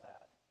felt like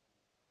that.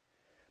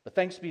 But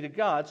thanks be to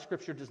God,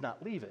 Scripture does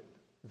not leave it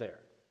there.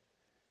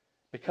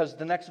 Because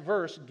the next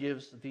verse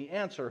gives the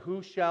answer.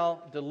 Who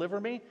shall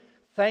deliver me?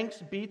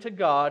 Thanks be to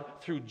God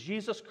through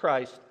Jesus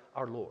Christ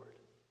our Lord.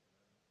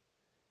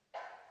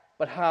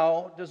 But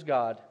how does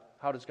God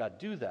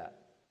do that?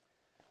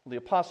 Well, the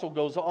apostle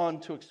goes on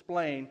to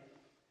explain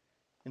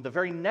in the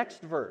very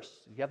next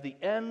verse. You have the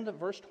end of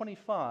verse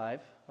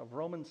 25 of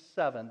Romans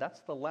 7. That's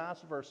the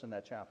last verse in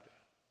that chapter.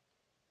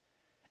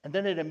 And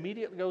then it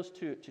immediately goes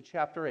to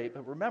chapter 8.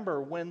 But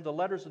remember, when the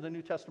letters of the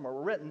New Testament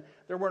were written,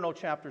 there were no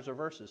chapters or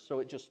verses. So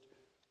it just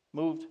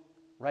moved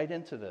right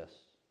into this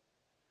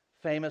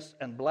famous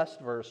and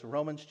blessed verse,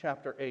 Romans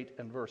chapter 8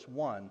 and verse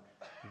 1.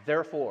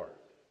 Therefore,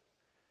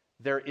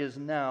 there is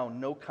now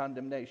no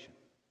condemnation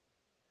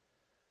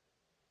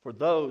for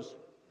those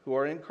who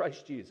are in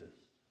Christ Jesus.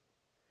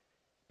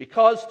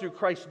 Because through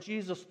Christ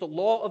Jesus, the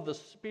law of the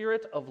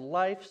Spirit of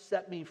life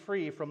set me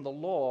free from the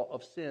law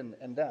of sin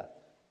and death.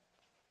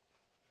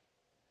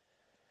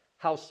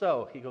 How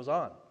so? He goes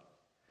on.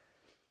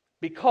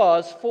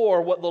 Because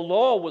for what the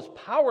law was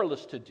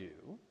powerless to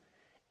do,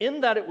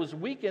 in that it was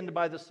weakened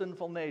by the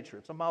sinful nature.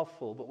 It's a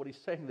mouthful, but what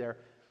he's saying there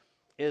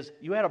is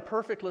you had a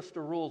perfect list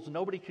of rules.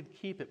 Nobody could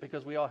keep it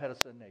because we all had a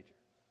sin nature.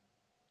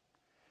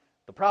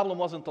 The problem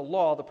wasn't the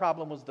law. The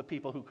problem was the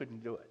people who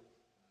couldn't do it.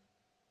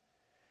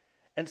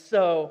 And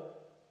so,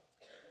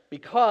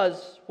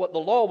 because what the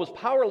law was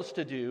powerless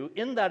to do,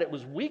 in that it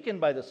was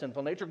weakened by the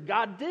sinful nature,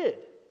 God did.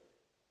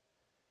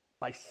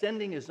 By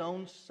sending His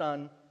own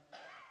Son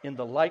in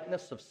the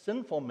likeness of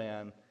sinful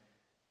man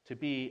to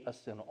be a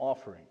sin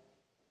offering.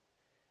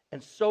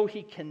 And so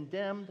He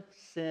condemned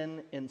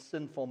sin in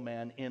sinful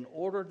man in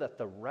order that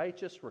the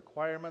righteous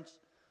requirements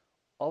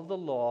of the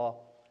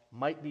law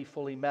might be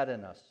fully met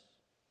in us,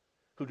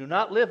 who do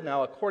not live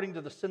now according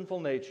to the sinful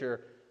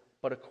nature,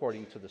 but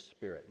according to the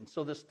Spirit. And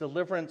so this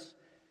deliverance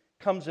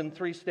comes in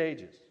three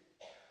stages.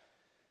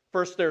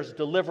 First, there's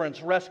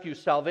deliverance, rescue,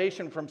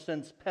 salvation from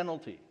sin's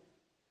penalty.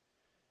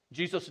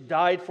 Jesus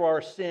died for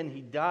our sin.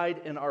 He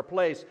died in our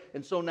place.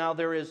 And so now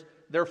there is,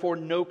 therefore,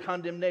 no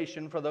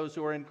condemnation for those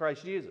who are in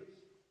Christ Jesus.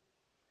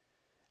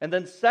 And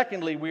then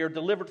secondly, we are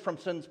delivered from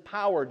sin's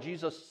power.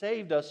 Jesus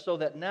saved us so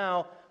that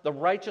now the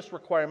righteous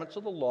requirements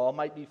of the law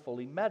might be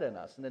fully met in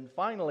us. And then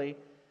finally,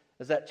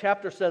 As that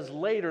chapter says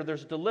later,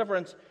 there's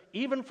deliverance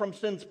even from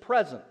sin's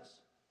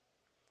presence.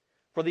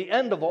 For the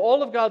end of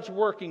all of God's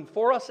working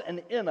for us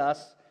and in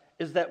us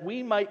is that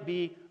we might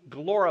be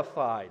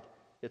glorified.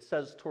 It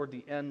says toward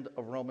the end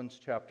of Romans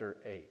chapter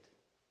 8.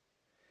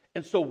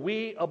 And so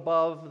we,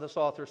 this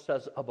author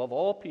says, above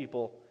all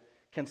people,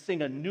 can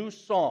sing a new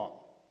song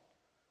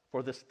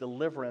for this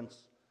deliverance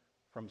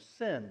from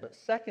sin. But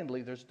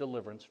secondly, there's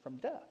deliverance from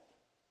death.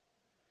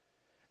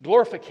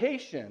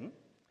 Glorification,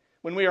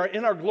 when we are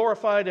in our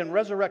glorified and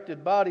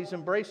resurrected bodies,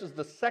 embraces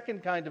the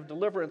second kind of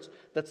deliverance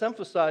that's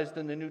emphasized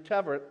in the New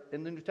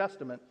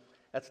Testament.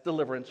 That's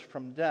deliverance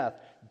from death.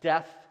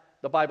 Death,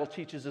 the Bible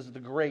teaches, is the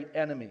great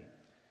enemy.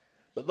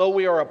 But though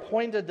we are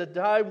appointed to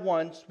die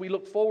once, we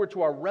look forward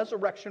to our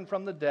resurrection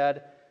from the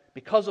dead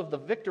because of the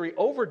victory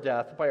over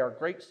death by our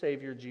great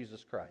Savior,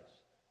 Jesus Christ.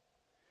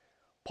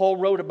 Paul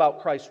wrote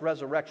about Christ's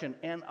resurrection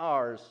and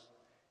ours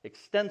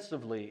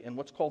extensively in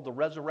what's called the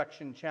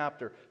resurrection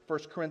chapter, 1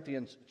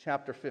 Corinthians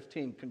chapter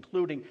 15,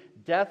 concluding,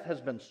 death has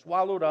been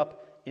swallowed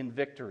up in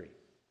victory.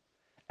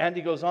 And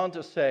he goes on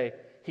to say,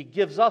 he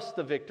gives us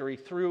the victory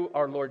through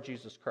our Lord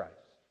Jesus Christ.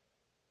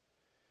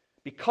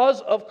 Because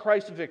of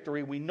Christ's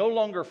victory, we no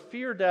longer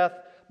fear death,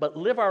 but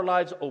live our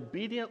lives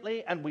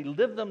obediently, and we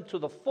live them to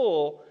the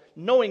full,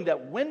 knowing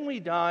that when we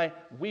die,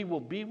 we will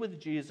be with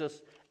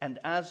Jesus, and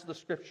as the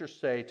Scriptures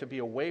say, to be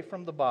away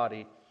from the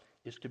body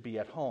is to be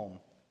at home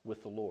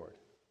with the Lord.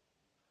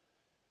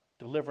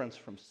 Deliverance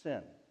from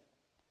sin,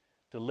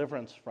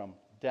 deliverance from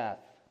death,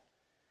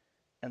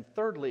 and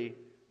thirdly,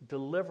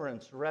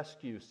 deliverance,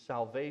 rescue,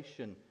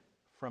 salvation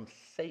from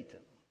Satan.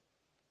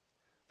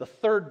 The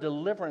third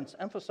deliverance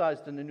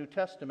emphasized in the New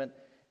Testament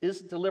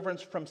is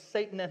deliverance from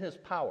Satan and his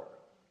power.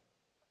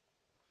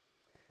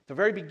 The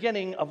very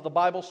beginning of the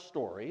Bible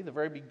story, the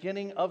very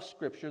beginning of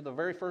Scripture, the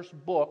very first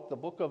book, the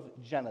book of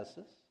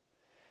Genesis,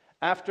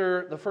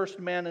 after the first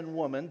man and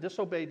woman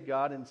disobeyed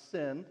God and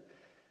sinned,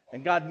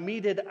 and God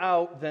meted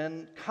out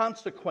then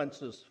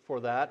consequences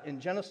for that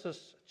in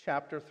Genesis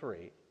chapter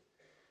 3,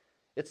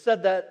 it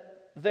said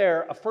that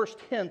there, a first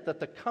hint that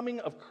the coming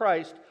of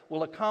Christ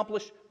will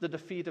accomplish the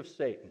defeat of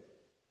Satan.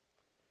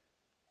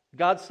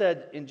 God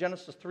said in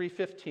Genesis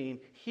 3:15,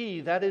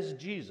 he, that is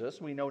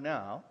Jesus, we know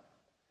now,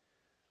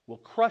 will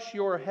crush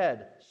your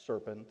head,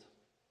 serpent,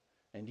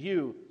 and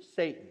you,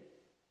 Satan,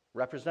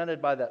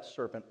 represented by that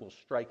serpent, will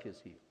strike his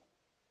heel.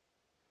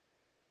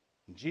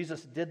 And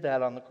Jesus did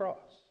that on the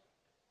cross.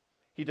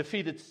 He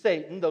defeated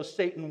Satan, though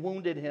Satan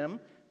wounded him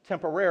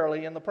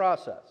temporarily in the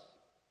process.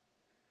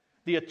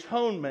 The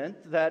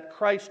atonement that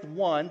Christ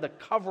won, the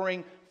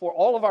covering for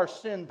all of our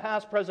sin,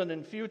 past, present,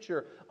 and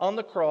future, on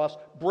the cross,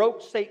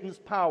 broke Satan's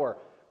power,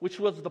 which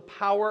was the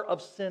power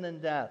of sin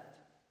and death.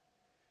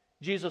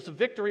 Jesus'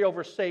 victory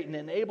over Satan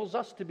enables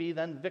us to be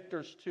then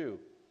victors too.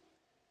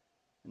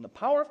 In the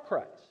power of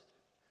Christ,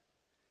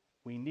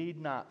 we need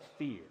not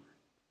fear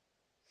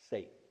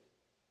Satan.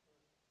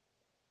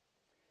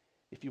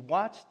 If you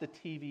watch the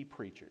TV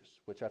preachers,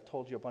 which I've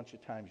told you a bunch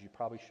of times you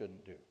probably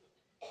shouldn't do,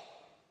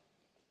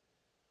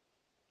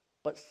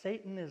 but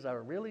Satan is a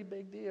really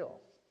big deal.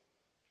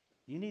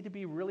 You need to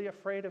be really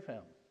afraid of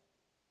him.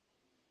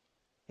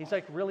 He's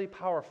like really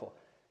powerful.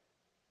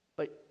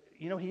 But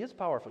you know, he is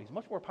powerful. He's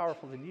much more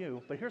powerful than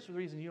you. But here's the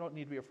reason you don't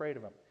need to be afraid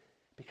of him.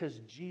 Because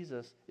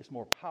Jesus is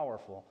more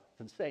powerful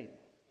than Satan.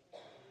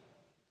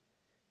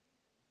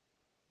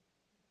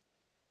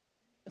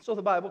 And so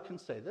the Bible can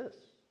say this: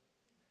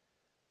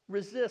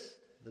 resist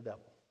the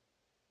devil,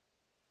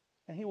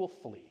 and he will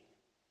flee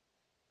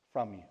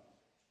from you.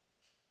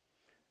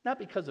 Not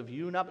because of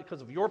you, not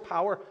because of your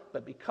power,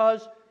 but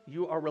because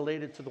you are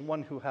related to the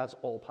one who has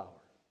all power.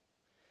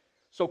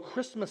 So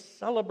Christmas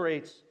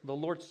celebrates the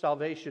Lord's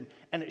salvation,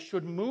 and it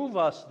should move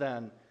us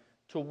then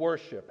to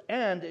worship.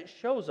 And it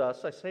shows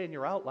us, I say in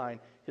your outline,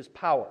 his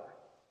power.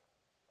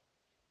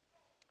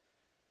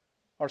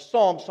 Our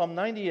psalm, Psalm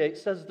 98,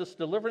 says this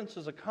deliverance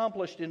is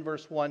accomplished in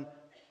verse 1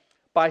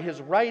 by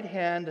his right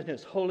hand and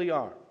his holy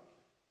arm.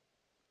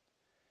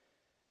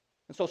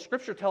 And so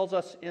Scripture tells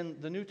us in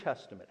the New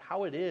Testament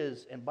how it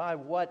is and by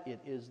what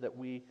it is that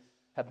we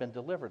have been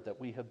delivered, that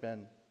we've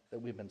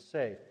been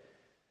saved.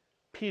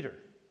 Peter,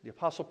 the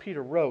Apostle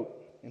Peter, wrote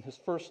in his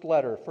first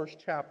letter, first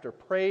chapter,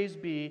 "Praise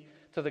be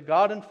to the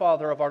God and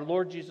Father of our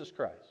Lord Jesus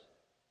Christ.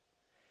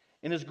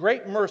 In his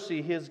great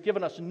mercy, he has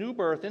given us new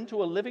birth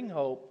into a living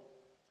hope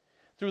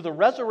through the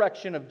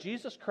resurrection of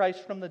Jesus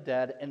Christ from the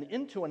dead and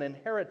into an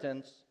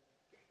inheritance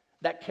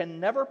that can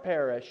never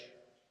perish,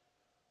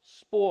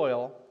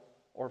 spoil,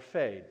 or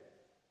fade."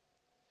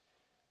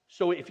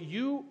 So if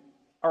you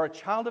are a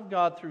child of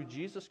God through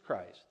Jesus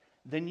Christ,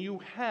 then you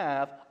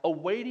have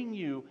awaiting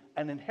you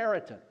an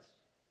inheritance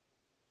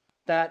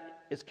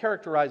that is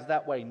characterized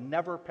that way: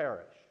 never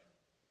perish,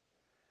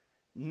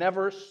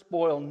 never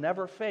spoil,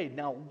 never fade.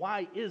 Now,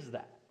 why is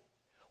that?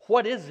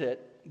 What is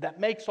it that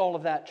makes all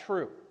of that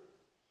true?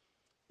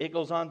 It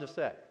goes on to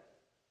say,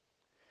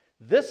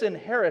 this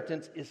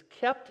inheritance is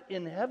kept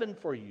in heaven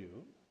for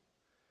you,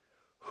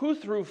 who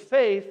through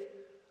faith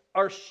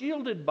are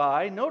shielded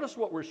by, notice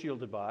what we're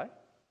shielded by,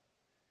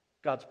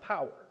 God's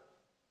power.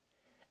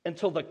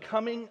 until the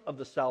coming of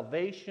the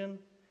salvation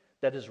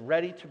that is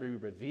ready to be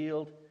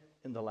revealed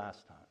in the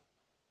last time.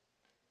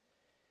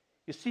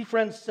 You see,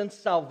 friends, since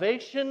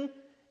salvation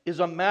is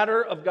a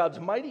matter of God's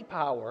mighty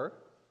power,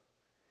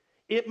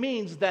 it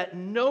means that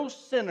no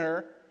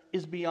sinner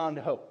is beyond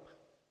hope.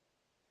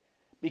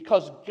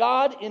 Because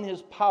God in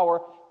His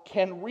power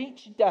can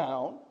reach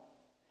down,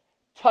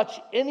 touch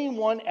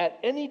anyone at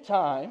any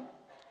time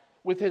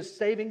with His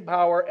saving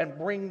power and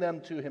bring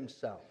them to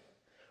Himself.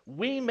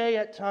 We may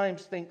at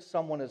times think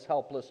someone is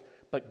helpless,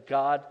 but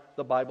God,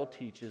 the Bible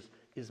teaches,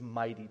 is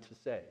mighty to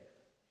save.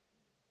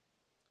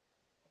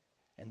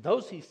 And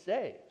those He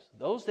saves,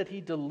 those that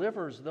He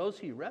delivers, those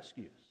He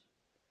rescues,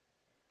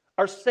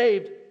 are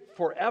saved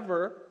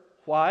forever.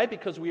 Why?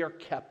 Because we are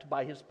kept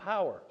by His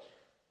power.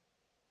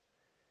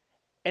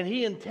 And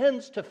He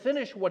intends to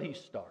finish what He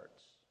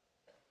starts.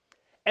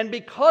 And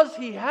because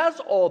He has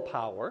all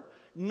power,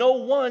 no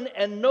one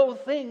and no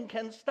thing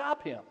can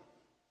stop Him.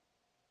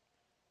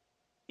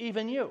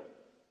 Even you.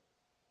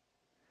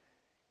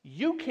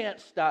 You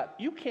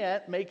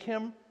can't make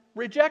Him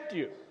reject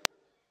you.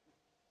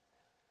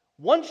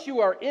 Once you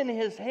are in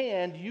His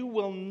hand, you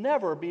will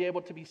never be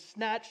able to be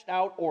snatched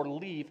out or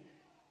leave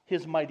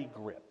His mighty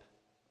grip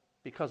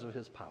because of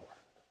His power.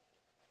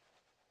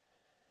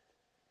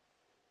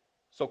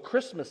 So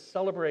Christmas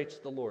celebrates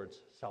the Lord's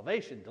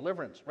salvation,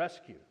 deliverance,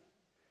 rescue.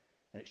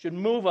 And it should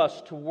move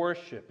us to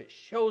worship. It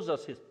shows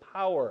us His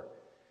power.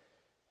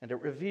 And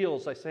it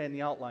reveals, I say in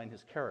the outline,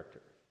 His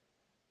character.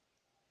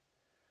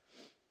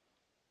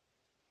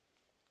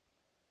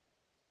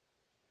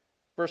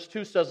 Verse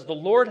 2 says, "The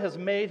Lord has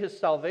made His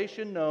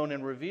salvation known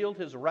and revealed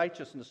His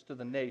righteousness to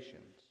the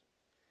nations.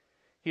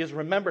 He has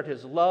remembered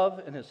His love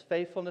and His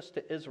faithfulness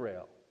to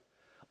Israel.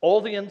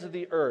 All the ends of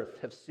the earth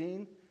have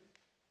seen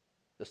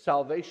the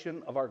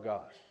salvation of our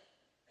God."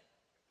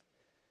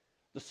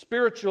 The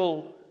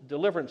spiritual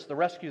deliverance, the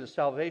rescue, the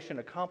salvation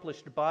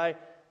accomplished by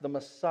the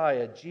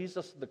Messiah,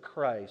 Jesus the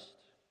Christ,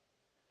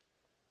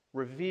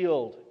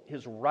 revealed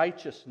His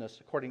righteousness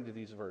according to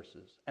these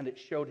verses. And it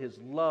showed His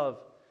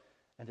love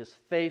and His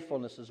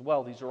faithfulness as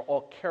well. These are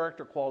all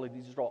character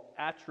qualities. These are all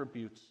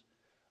attributes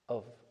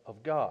of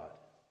God,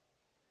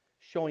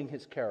 showing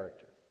His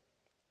character.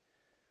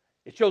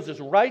 It shows His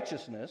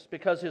righteousness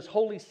because His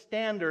holy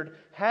standard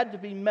had to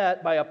be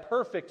met by a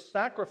perfect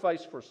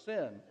sacrifice for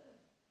sin.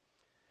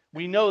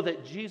 We know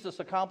that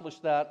Jesus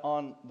accomplished that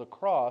on the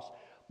cross,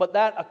 but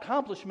that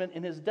accomplishment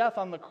in His death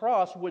on the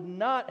cross would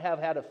not have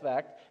had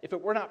effect if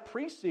it were not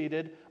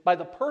preceded by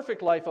the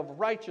perfect life of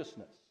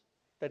righteousness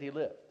that He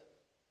lived.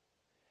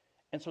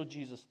 And so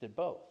Jesus did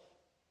both.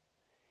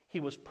 He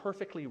was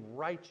perfectly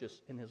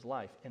righteous in His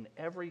life, in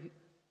every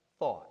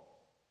thought,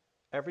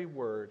 every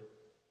word,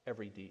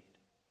 every deed.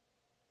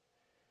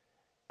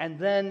 And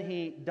then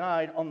He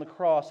died on the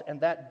cross, and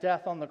that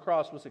death on the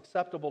cross was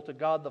acceptable to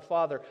God the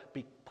Father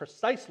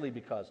precisely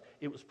because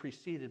it was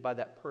preceded by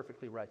that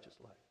perfectly righteous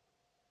life.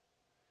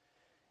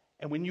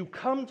 And when you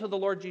come to the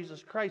Lord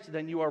Jesus Christ,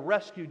 then you are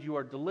rescued, you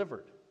are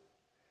delivered.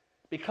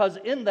 Because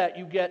in that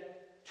you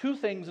get two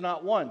things,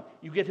 not one.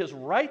 You get His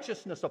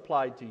righteousness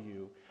applied to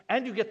you,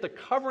 and you get the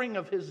covering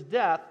of His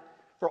death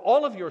for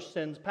all of your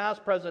sins,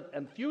 past, present,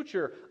 and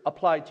future,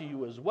 applied to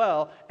you as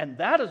well. And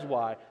that is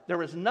why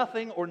there is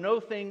nothing or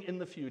no thing in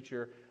the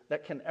future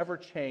that can ever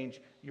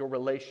change your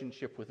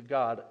relationship with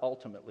God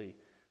ultimately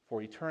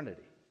for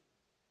eternity.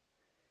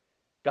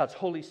 God's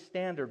holy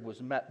standard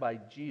was met by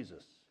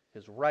Jesus,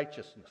 His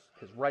righteousness,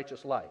 His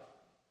righteous life.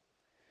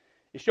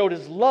 It showed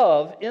His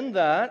love in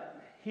that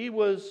He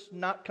was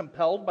not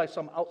compelled by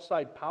some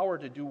outside power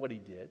to do what He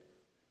did,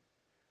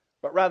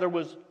 but rather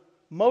was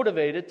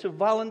motivated to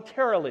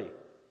voluntarily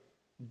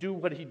do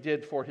what He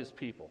did for His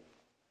people.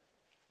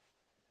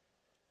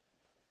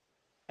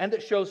 And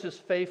it shows His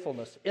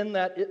faithfulness in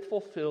that it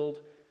fulfilled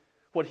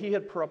what He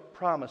had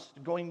promised,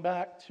 going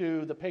back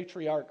to the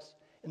patriarchs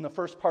in the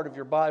first part of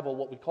your Bible,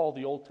 what we call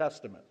the Old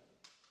Testament.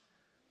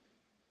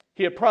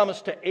 He had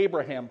promised to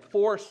Abraham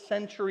 2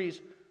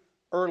 centuries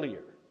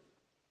earlier,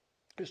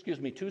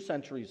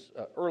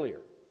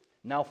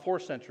 now 4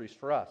 centuries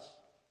for us.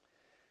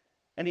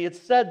 And He had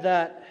said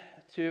that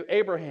to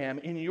Abraham,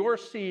 "In your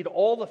seed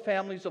all the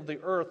families of the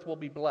earth will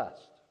be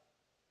blessed."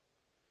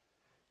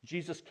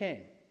 Jesus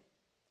came,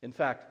 in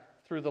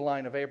fact, through the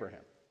line of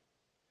Abraham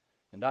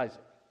and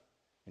Isaac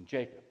and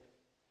Jacob.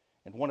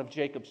 And one of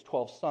Jacob's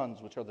 12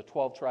 sons, which are the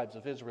 12 tribes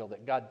of Israel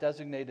that God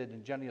designated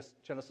in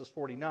Genesis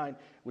 49,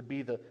 would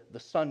be the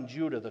son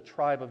Judah, the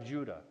tribe of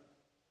Judah.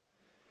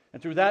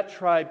 And through that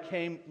tribe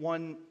came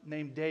one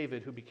named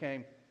David, who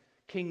became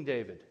King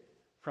David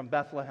from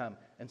Bethlehem.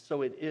 And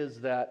so it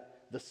is that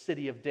the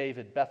city of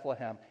David,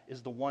 Bethlehem,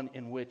 is the one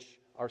in which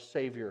our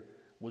Savior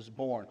was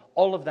born.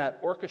 All of that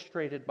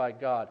orchestrated by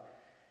God.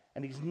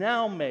 And He's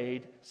now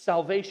made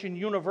salvation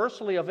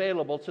universally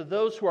available to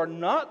those who are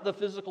not the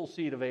physical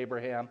seed of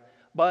Abraham,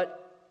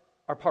 but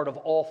are part of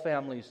all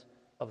families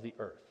of the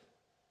earth.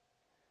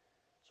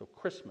 So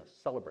Christmas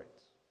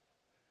celebrates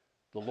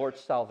the Lord's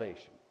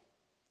salvation.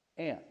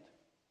 And,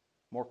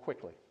 more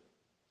quickly,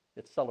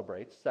 it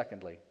celebrates,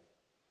 secondly,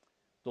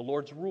 the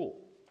Lord's rule.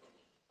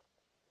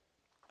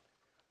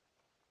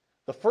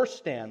 The first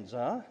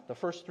stanza, the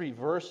first 3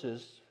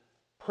 verses,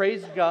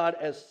 praised God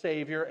as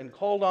Savior and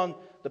called on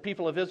the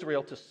people of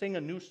Israel to sing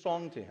a new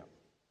song to Him.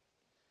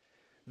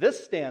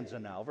 This stanza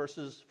now,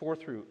 verses 4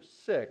 through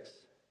 6,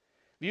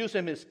 views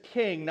Him as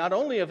King not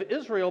only of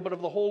Israel but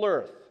of the whole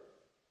earth.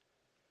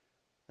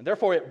 And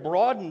therefore it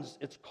broadens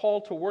its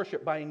call to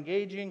worship by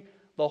engaging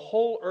the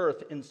whole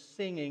earth in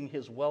singing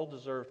His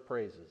well-deserved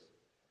praises.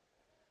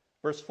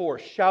 Verse 4,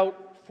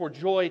 shout for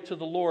joy to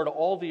the Lord,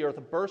 all the earth,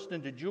 burst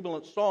into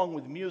jubilant song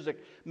with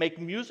music. Make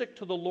music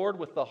to the Lord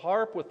with the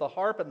harp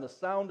and the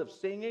sound of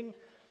singing,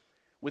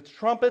 with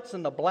trumpets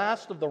and the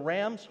blast of the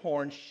ram's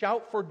horn.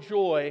 Shout for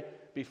joy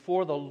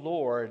before the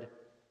Lord,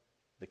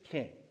 the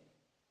King.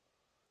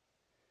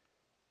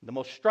 The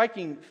most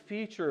striking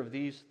feature of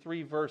these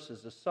 3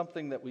 verses is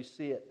something that we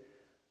see at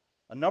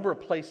a number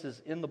of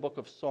places in the book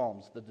of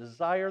Psalms, the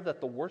desire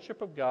that the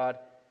worship of God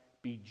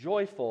be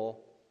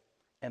joyful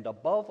and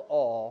above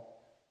all,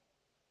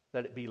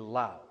 that it be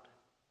loud.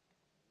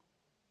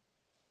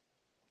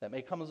 That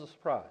may come as a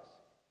surprise.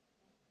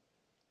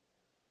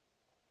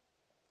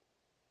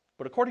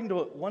 But according to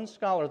one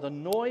scholar, the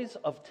noise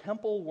of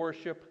temple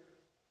worship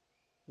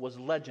was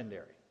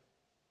legendary.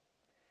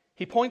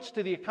 He points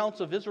to the accounts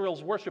of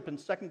Israel's worship in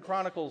 2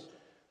 Chronicles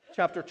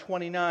chapter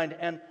 29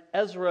 and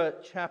Ezra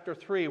chapter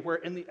 3, where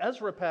in the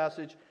Ezra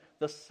passage,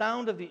 the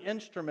sound of the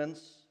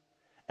instruments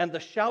and the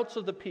shouts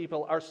of the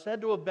people are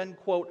said to have been,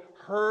 quote,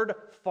 heard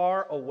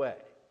far away.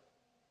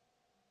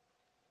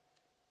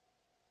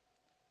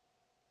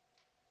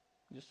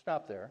 Just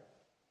stop there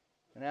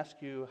and ask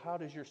you, how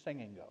does your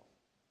singing go?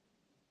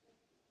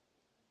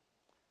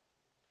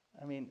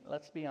 I mean,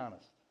 let's be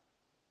honest.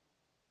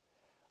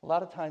 A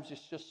lot of times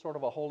it's just sort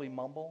of a holy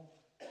mumble.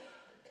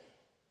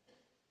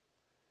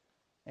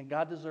 And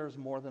God deserves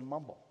more than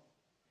mumble.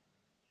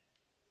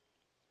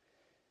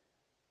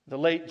 The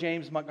late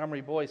James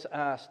Montgomery Boyce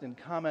asked in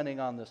commenting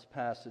on this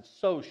passage,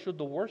 so should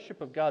the worship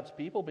of God's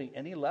people be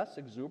any less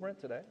exuberant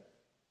today?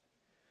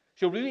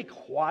 Should we be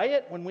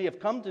quiet when we have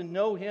come to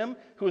know Him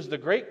who is the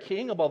great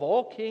King above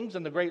all kings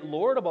and the great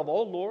Lord above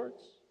all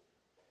lords?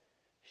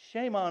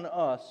 Shame on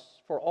us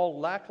for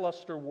all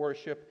lackluster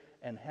worship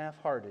and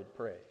half-hearted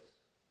praise.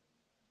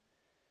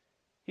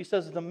 He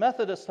says the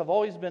Methodists have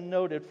always been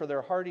noted for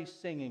their hearty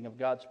singing of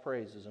God's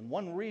praises, and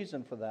one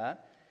reason for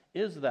that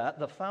is that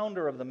the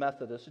founder of the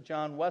Methodists,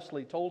 John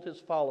Wesley, told his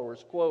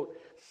followers, quote,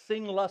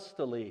 sing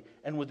lustily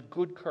and with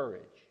good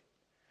courage.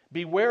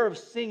 Beware of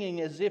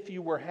singing as if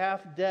you were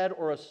half dead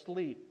or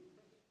asleep.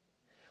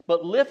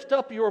 But lift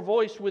up your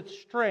voice with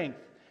strength.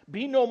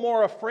 Be no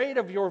more afraid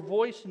of your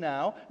voice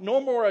now,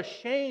 no more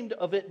ashamed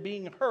of it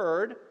being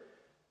heard,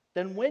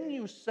 than when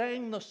you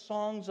sang the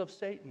songs of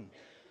Satan.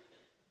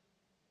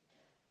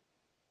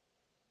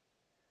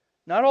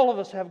 Not all of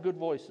us have good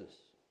voices,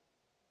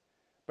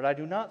 but I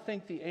do not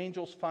think the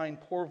angels find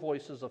poor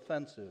voices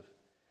offensive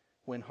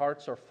when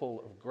hearts are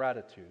full of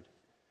gratitude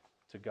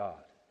to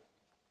God.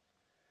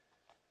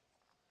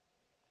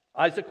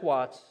 Isaac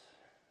Watts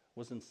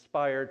was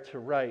inspired to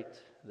write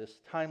this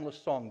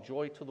timeless song,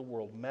 Joy to the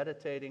World,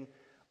 meditating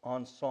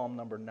on Psalm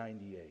number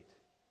 98.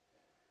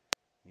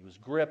 He was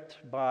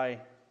gripped by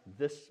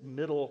this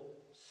middle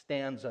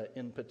stanza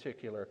in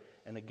particular,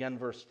 and again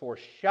verse 4,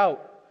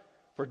 shout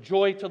for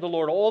joy to the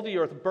Lord, all the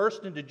earth,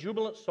 burst into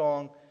jubilant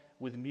song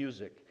with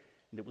music.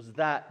 And it was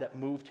that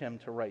moved him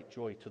to write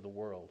Joy to the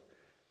World.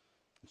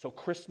 And so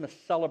Christmas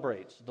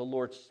celebrates the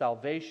Lord's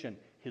salvation,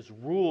 His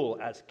rule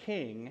as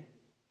King,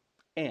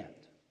 and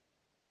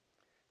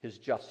His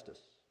justice.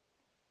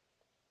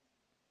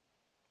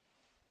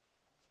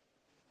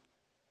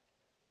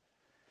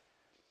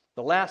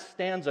 The last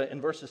stanza in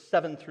verses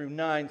 7 through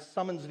 9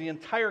 summons the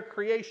entire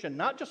creation,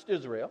 not just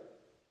Israel,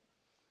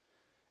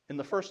 in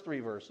the first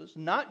 3 verses,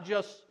 not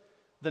just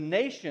the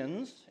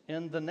nations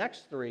in the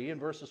next 3, in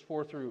verses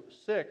 4 through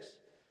 6,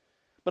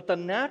 but the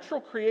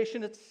natural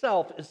creation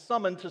itself is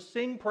summoned to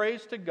sing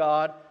praise to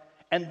God,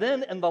 and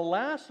then in the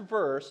last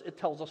verse, it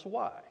tells us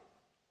why.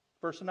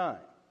 Verse 9.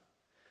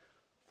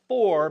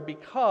 For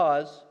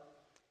because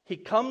He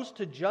comes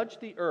to judge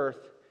the earth,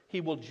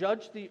 He will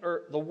judge the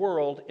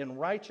world in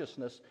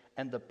righteousness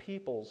and the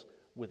peoples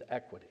with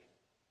equity.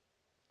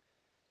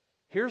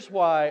 Here's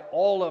why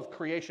all of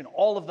creation,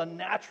 all of the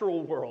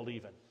natural world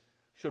even,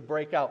 should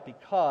break out,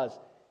 because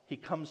He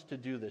comes to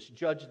do this.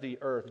 Judge the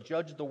earth,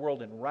 judge the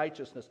world in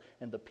righteousness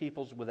and the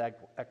peoples with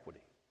equity.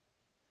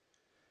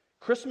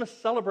 Christmas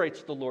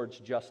celebrates the Lord's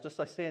justice,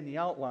 I say in the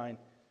outline,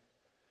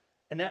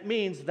 and that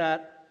means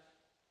that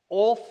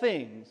all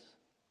things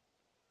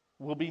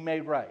will be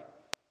made right.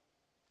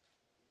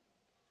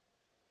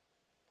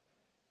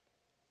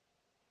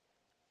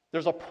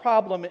 There's a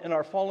problem in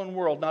our fallen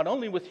world, not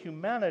only with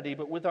humanity,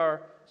 but with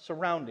our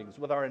surroundings,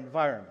 with our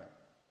environment.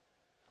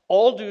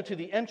 All due to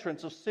the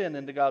entrance of sin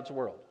into God's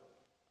world.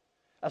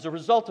 As a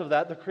result of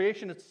that, the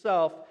creation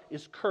itself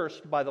is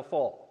cursed by the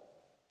fall.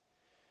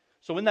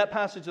 So in that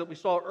passage that we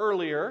saw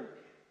earlier,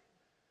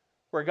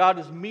 where God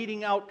is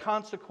meting out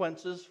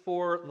consequences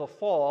for the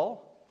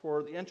fall,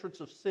 for the entrance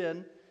of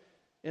sin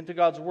into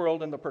God's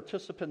world and the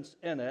participants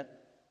in it,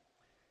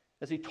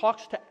 as he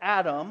talks to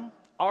Adam,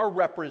 our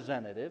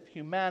representative,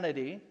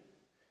 humanity,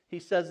 he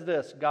says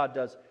this, God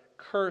does,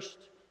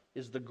 "Cursed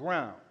is the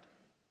ground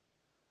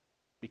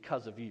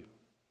because of you."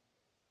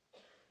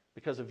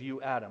 Because of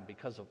you, Adam,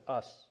 because of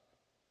us,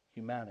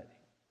 humanity.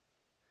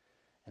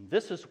 And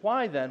this is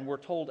why then we're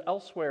told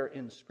elsewhere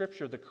in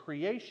Scripture, the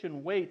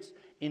creation waits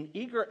in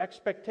eager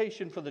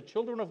expectation for the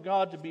children of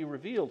God to be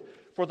revealed,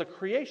 for the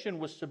creation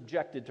was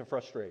subjected to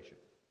frustration,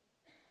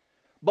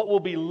 but will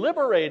be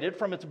liberated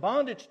from its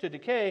bondage to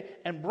decay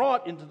and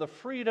brought into the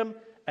freedom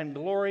and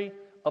glory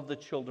of the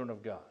children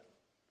of God.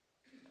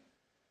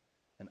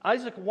 And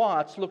Isaac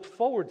Watts looked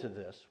forward to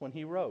this when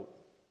he wrote,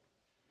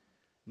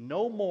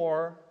 "No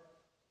more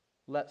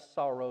let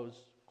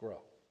sorrows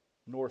grow,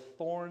 nor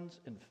thorns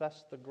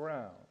infest the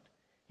ground.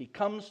 He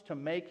comes to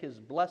make his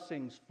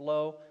blessings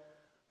flow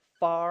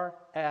far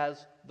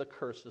as the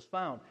curse is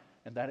found."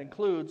 And that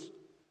includes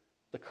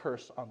the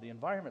curse on the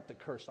environment, the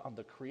curse on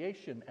the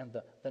creation and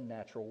the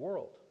natural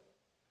world.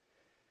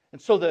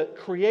 And so the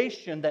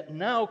creation that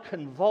now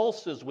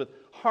convulses with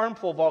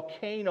harmful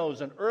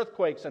volcanoes and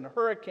earthquakes and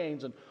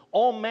hurricanes and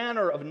all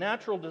manner of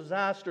natural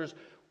disasters,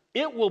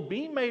 it will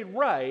be made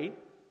right,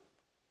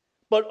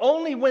 but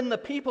only when the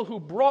people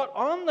who brought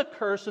on the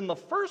curse in the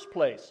first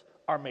place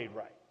are made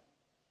right.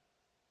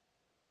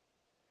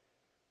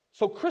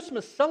 So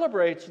Christmas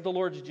celebrates the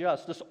Lord's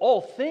justice.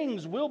 All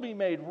things will be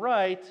made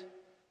right,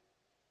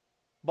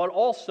 but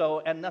also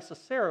and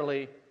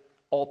necessarily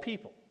all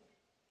people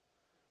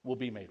will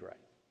be made right.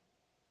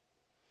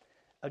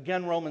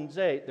 Again, Romans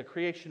 8, the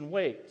creation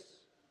waits.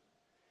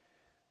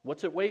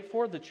 What's it wait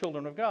for? The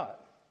children of God.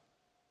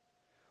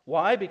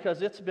 Why?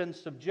 Because it's been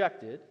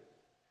subjected,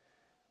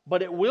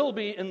 but it will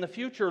be in the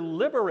future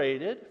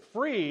liberated,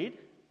 freed,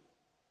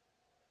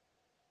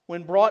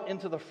 when brought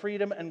into the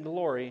freedom and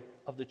glory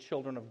of the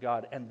children of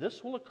God. And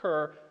this will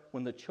occur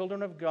when the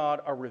children of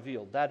God are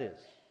revealed. That is,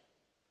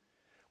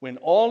 when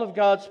all of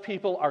God's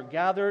people are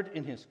gathered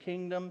in his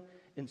kingdom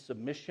in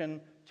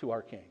submission to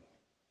our King.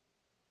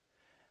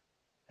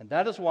 And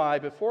that is why,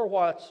 before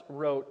Watts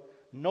wrote,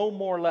 "No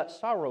more let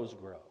sorrows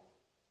grow,"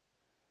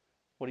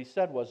 what he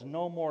said was,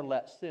 "No more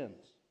let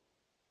sins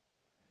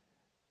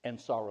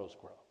and sorrows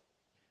grow."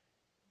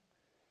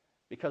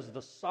 Because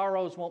the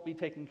sorrows won't be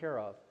taken care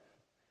of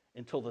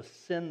until the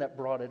sin that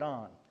brought it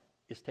on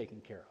is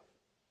taken care of.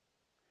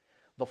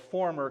 The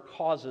former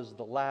causes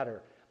the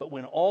latter. But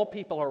when all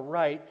people are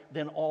right,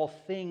 then all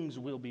things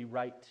will be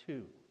right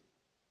too.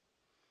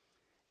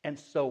 And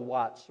so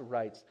Watts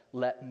writes,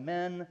 "Let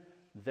men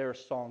their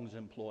songs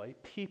employ,"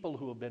 people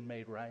who have been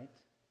made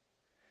right,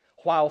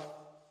 "while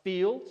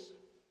fields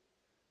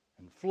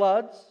and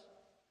floods,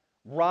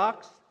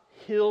 rocks,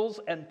 hills,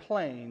 and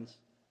plains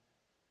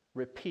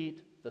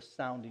repeat the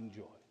sounding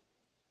joy."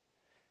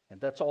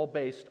 And that's all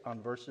based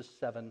on verses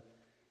 7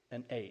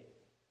 and 8.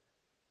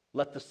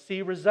 "Let the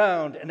sea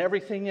resound and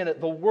everything in it,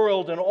 the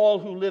world and all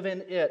who live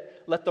in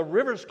it. Let the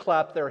rivers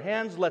clap their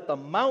hands. Let the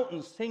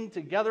mountains sing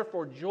together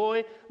for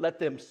joy. Let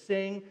them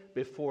sing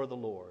before the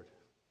Lord."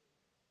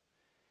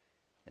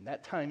 And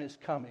that time is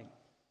coming,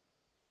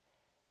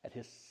 at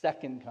his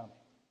second coming,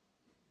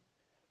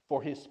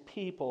 for his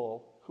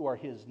people who are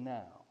his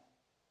now.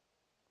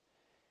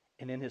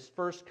 And in his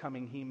first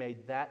coming, he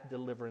made that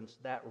deliverance,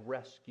 that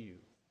rescue,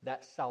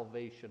 that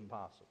salvation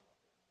possible.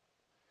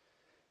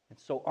 And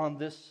so on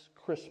this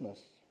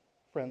Christmas,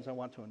 friends, I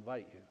want to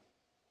invite you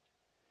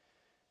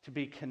to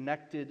be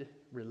connected,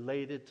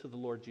 related to the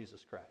Lord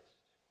Jesus Christ,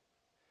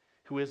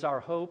 who is our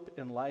hope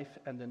in life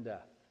and in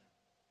death,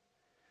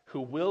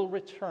 who will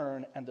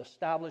return and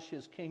establish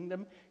his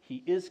kingdom. He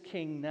is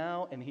king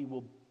now, and he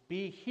will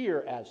be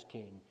here as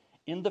king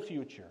in the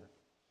future,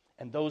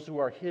 and those who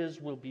are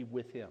his will be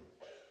with him.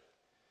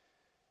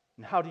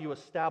 And how do you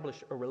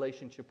establish a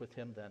relationship with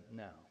him then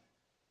now?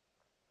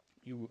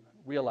 You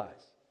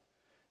realize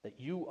that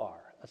you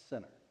are a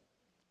sinner.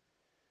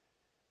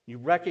 You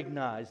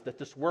recognize that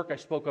this work I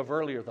spoke of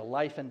earlier, the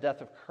life and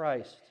death of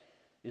Christ,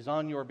 is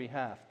on your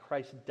behalf.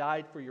 Christ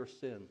died for your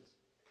sins.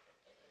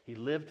 He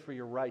lived for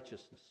your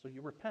righteousness. So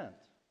you repent.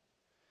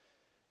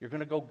 You're going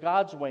to go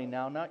God's way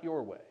now, not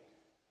your way.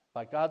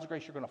 By God's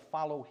grace, you're going to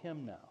follow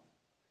him now.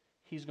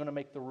 He's going to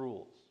make the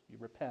rules. You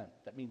repent.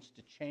 That means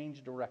to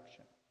change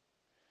direction.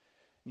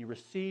 And you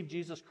receive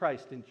Jesus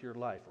Christ into your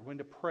life. We're going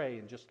to pray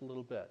in just a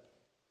little bit.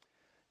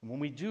 And when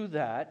we do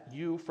that,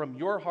 you, from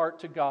your heart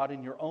to God,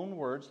 in your own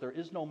words, there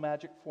is no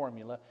magic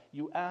formula,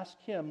 you ask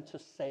him to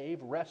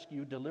save,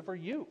 rescue, deliver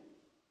you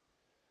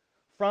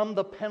from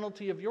the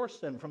penalty of your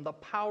sin, from the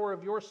power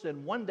of your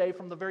sin, one day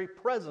from the very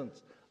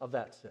presence of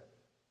that sin.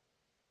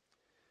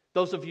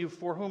 Those of you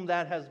for whom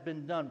that has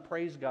been done,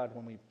 praise God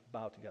when we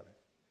bow together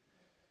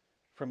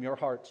from your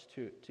hearts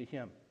to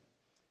him.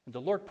 And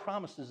the Lord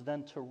promises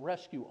then to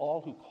rescue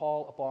all who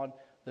call upon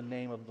the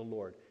name of the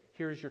Lord.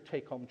 Here's your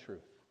take-home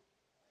truth.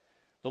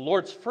 The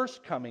Lord's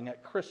first coming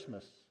at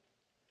Christmas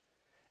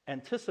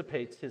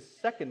anticipates his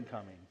second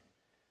coming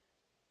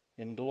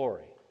in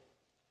glory.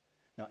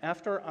 Now,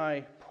 after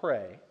I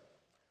pray,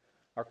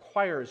 our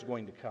choir is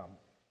going to come.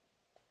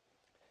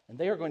 And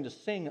they are going to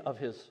sing of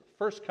his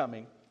first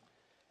coming.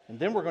 And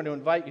then we're going to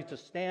invite you to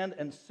stand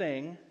and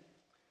sing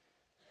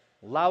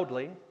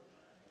loudly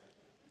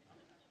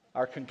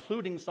our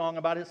concluding song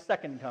about his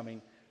second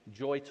coming,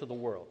 Joy to the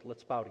World.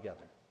 Let's bow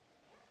together.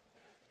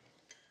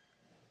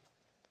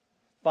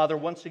 Father,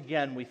 once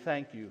again, we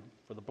thank you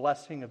for the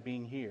blessing of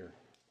being here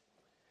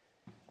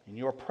in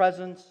your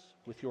presence,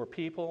 with your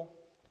people,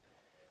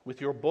 with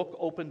your book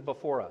opened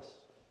before us.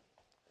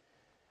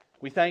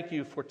 We thank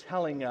you for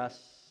telling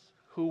us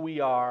who we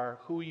are,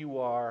 who you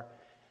are,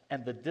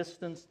 and the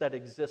distance that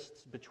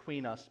exists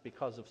between us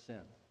because of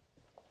sin.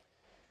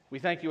 We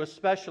thank you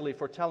especially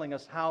for telling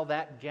us how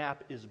that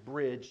gap is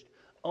bridged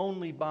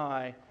only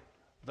by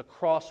the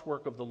cross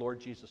work of the Lord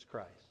Jesus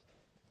Christ.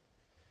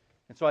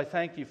 And so I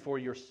thank you for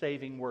your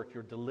saving work,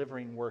 your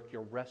delivering work,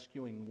 your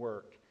rescuing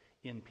work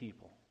in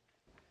people.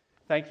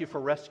 Thank you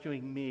for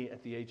rescuing me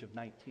at the age of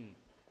 19.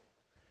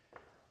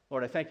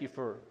 Lord, I thank you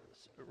for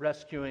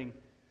rescuing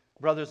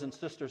brothers and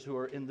sisters who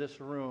are in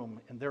this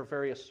room in their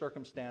various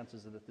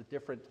circumstances and at the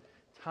different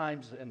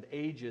times and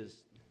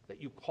ages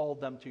that you called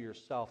them to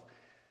yourself.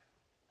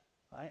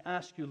 I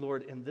ask you,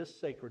 Lord, in this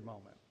sacred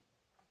moment,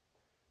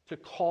 to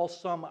call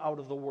some out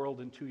of the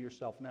world and to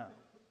yourself now.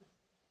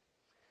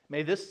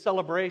 May this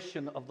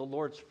celebration of the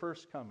Lord's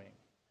first coming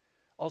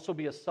also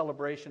be a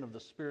celebration of the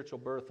spiritual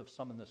birth of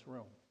some in this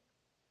room.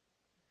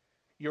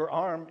 Your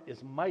arm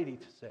is mighty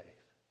to save.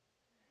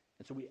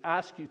 And so we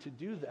ask you to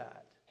do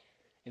that.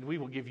 And we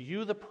will give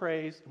you the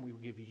praise and we will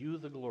give you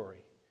the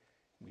glory.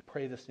 And we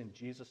pray this in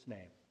Jesus'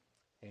 name.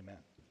 Amen.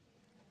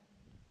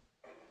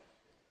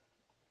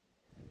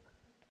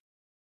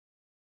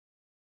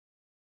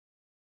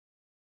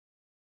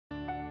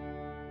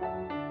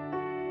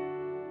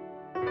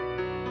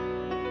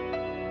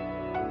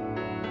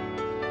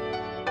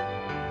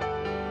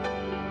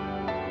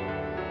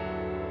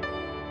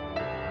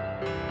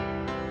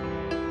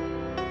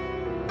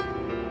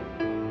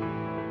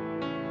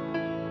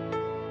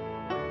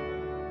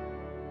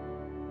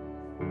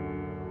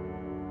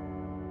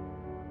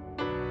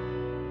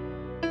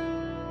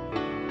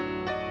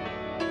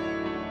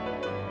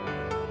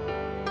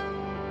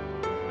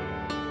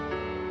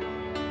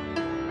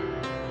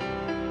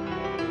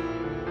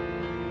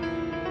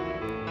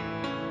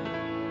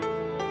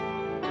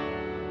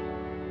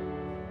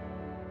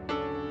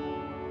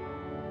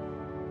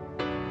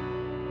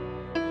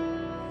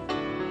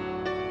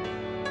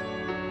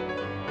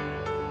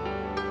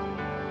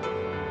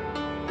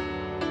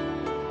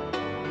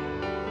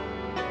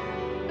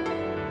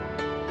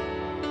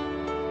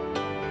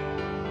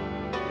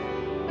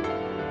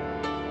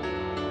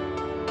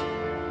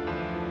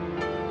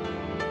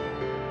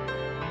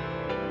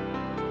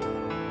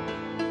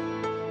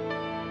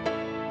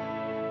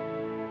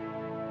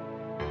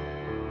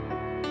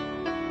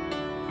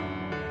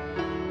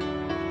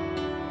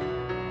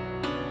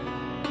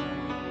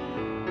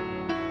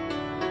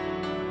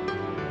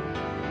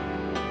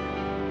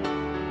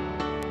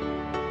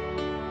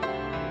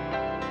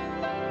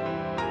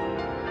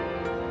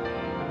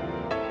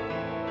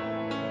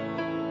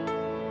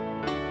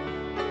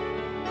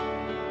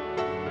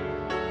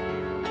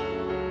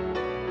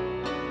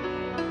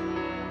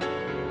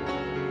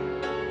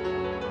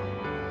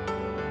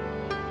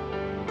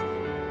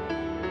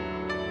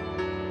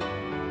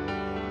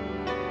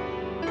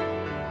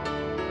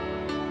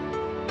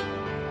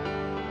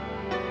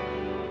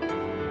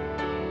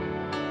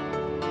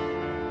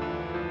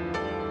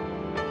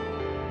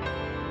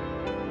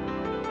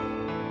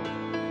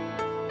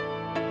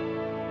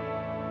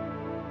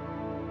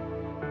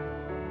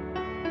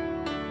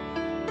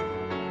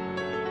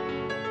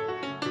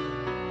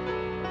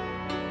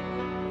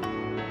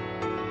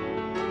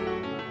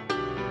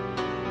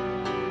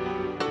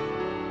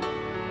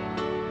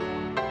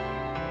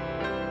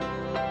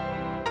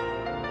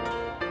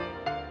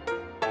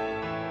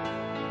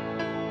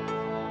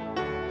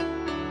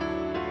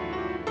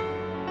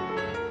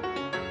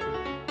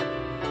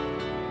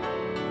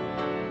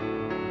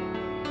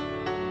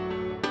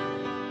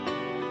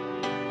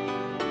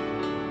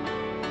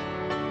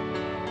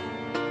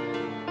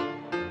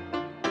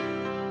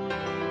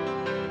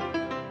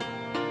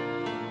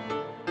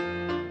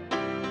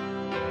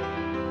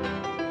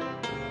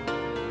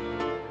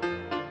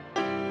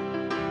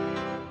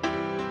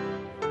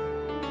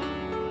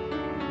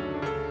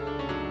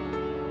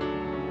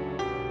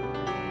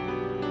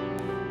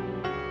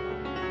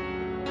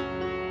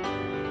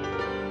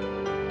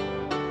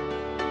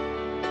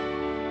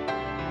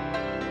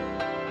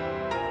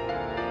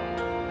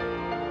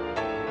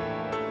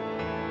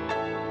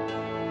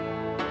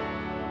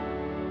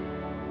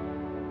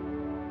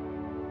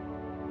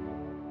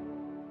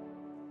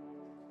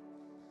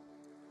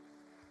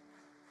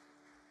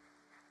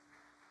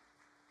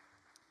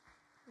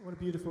 What a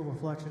beautiful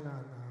reflection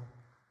on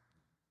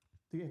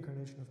the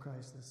incarnation of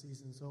Christ this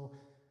season. So,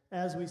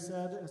 as we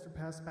said, as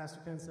Pastor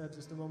Ken said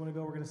just a moment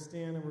ago, we're going to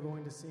stand and we're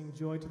going to sing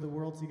Joy to the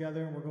World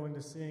together, and we're going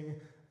to sing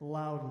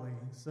loudly.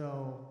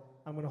 So,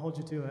 I'm going to hold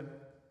you to it.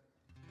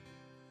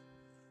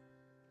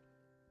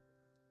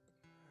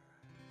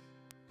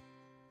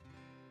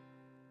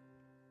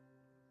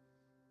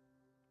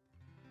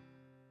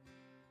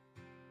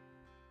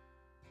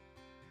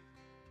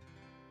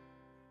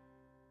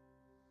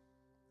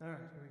 All right,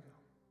 here we go.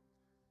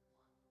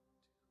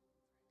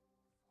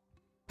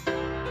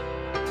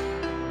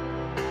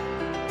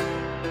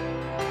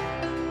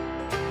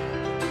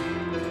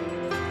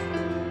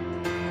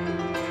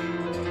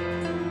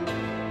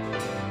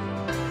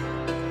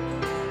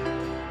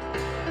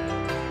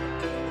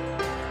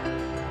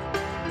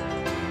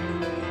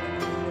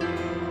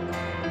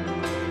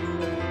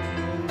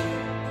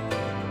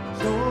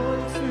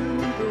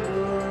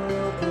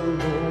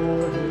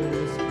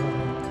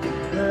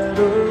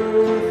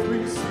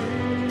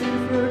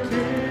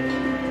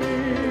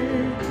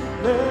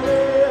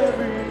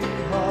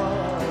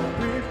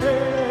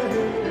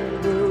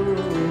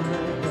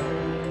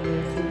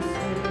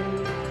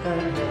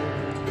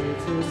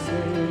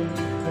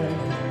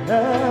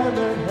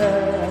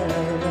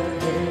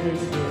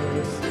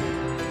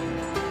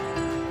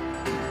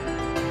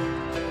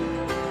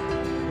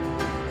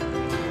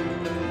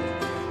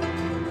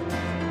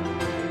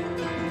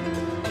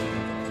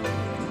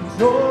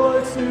 Joy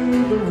to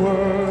the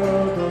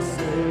world, the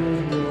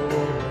Savior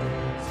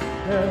reigns,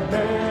 and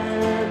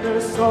men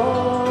their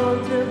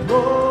songs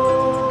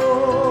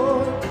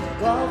implore,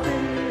 while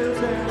fields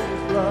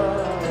and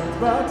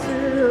floods, rocks,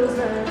 hills,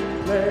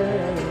 and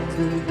plains,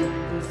 we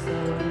bring the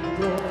sounding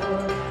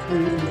door, we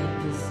bring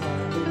the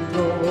sounding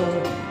door,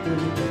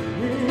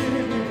 we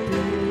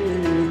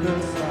bring the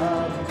sounding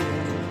door.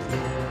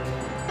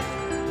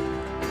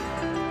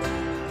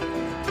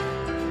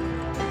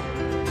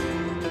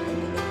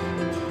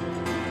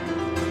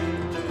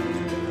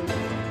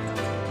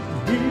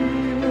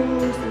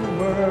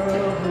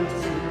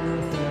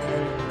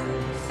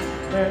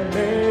 And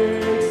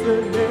makes the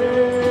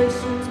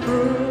nations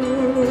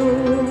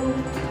prove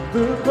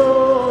the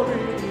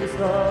glories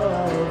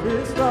of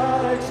His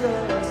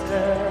righteousness,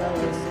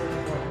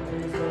 and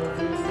wonders of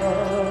His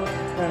love,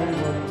 and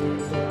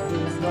wonders of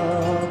His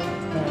love,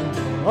 and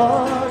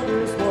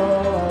wonders of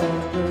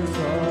His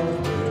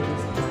love,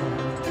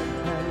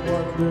 and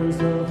wonders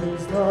of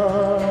His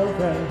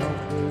love, and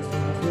wonders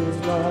of His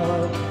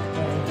love,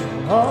 and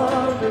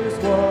wonders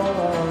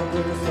of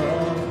His love.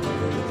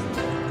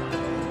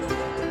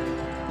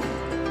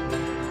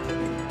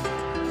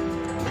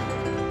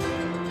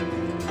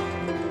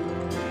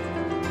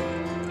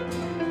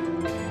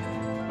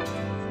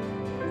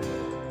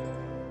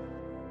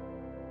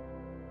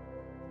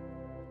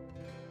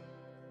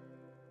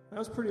 That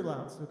was pretty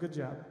loud, so good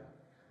job.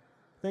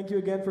 Thank you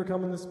again for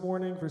coming this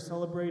morning, for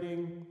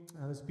celebrating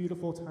this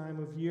beautiful time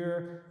of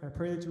year. I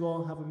pray that you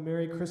all have a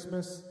Merry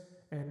Christmas,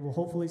 and we'll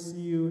hopefully see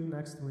you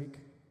next week.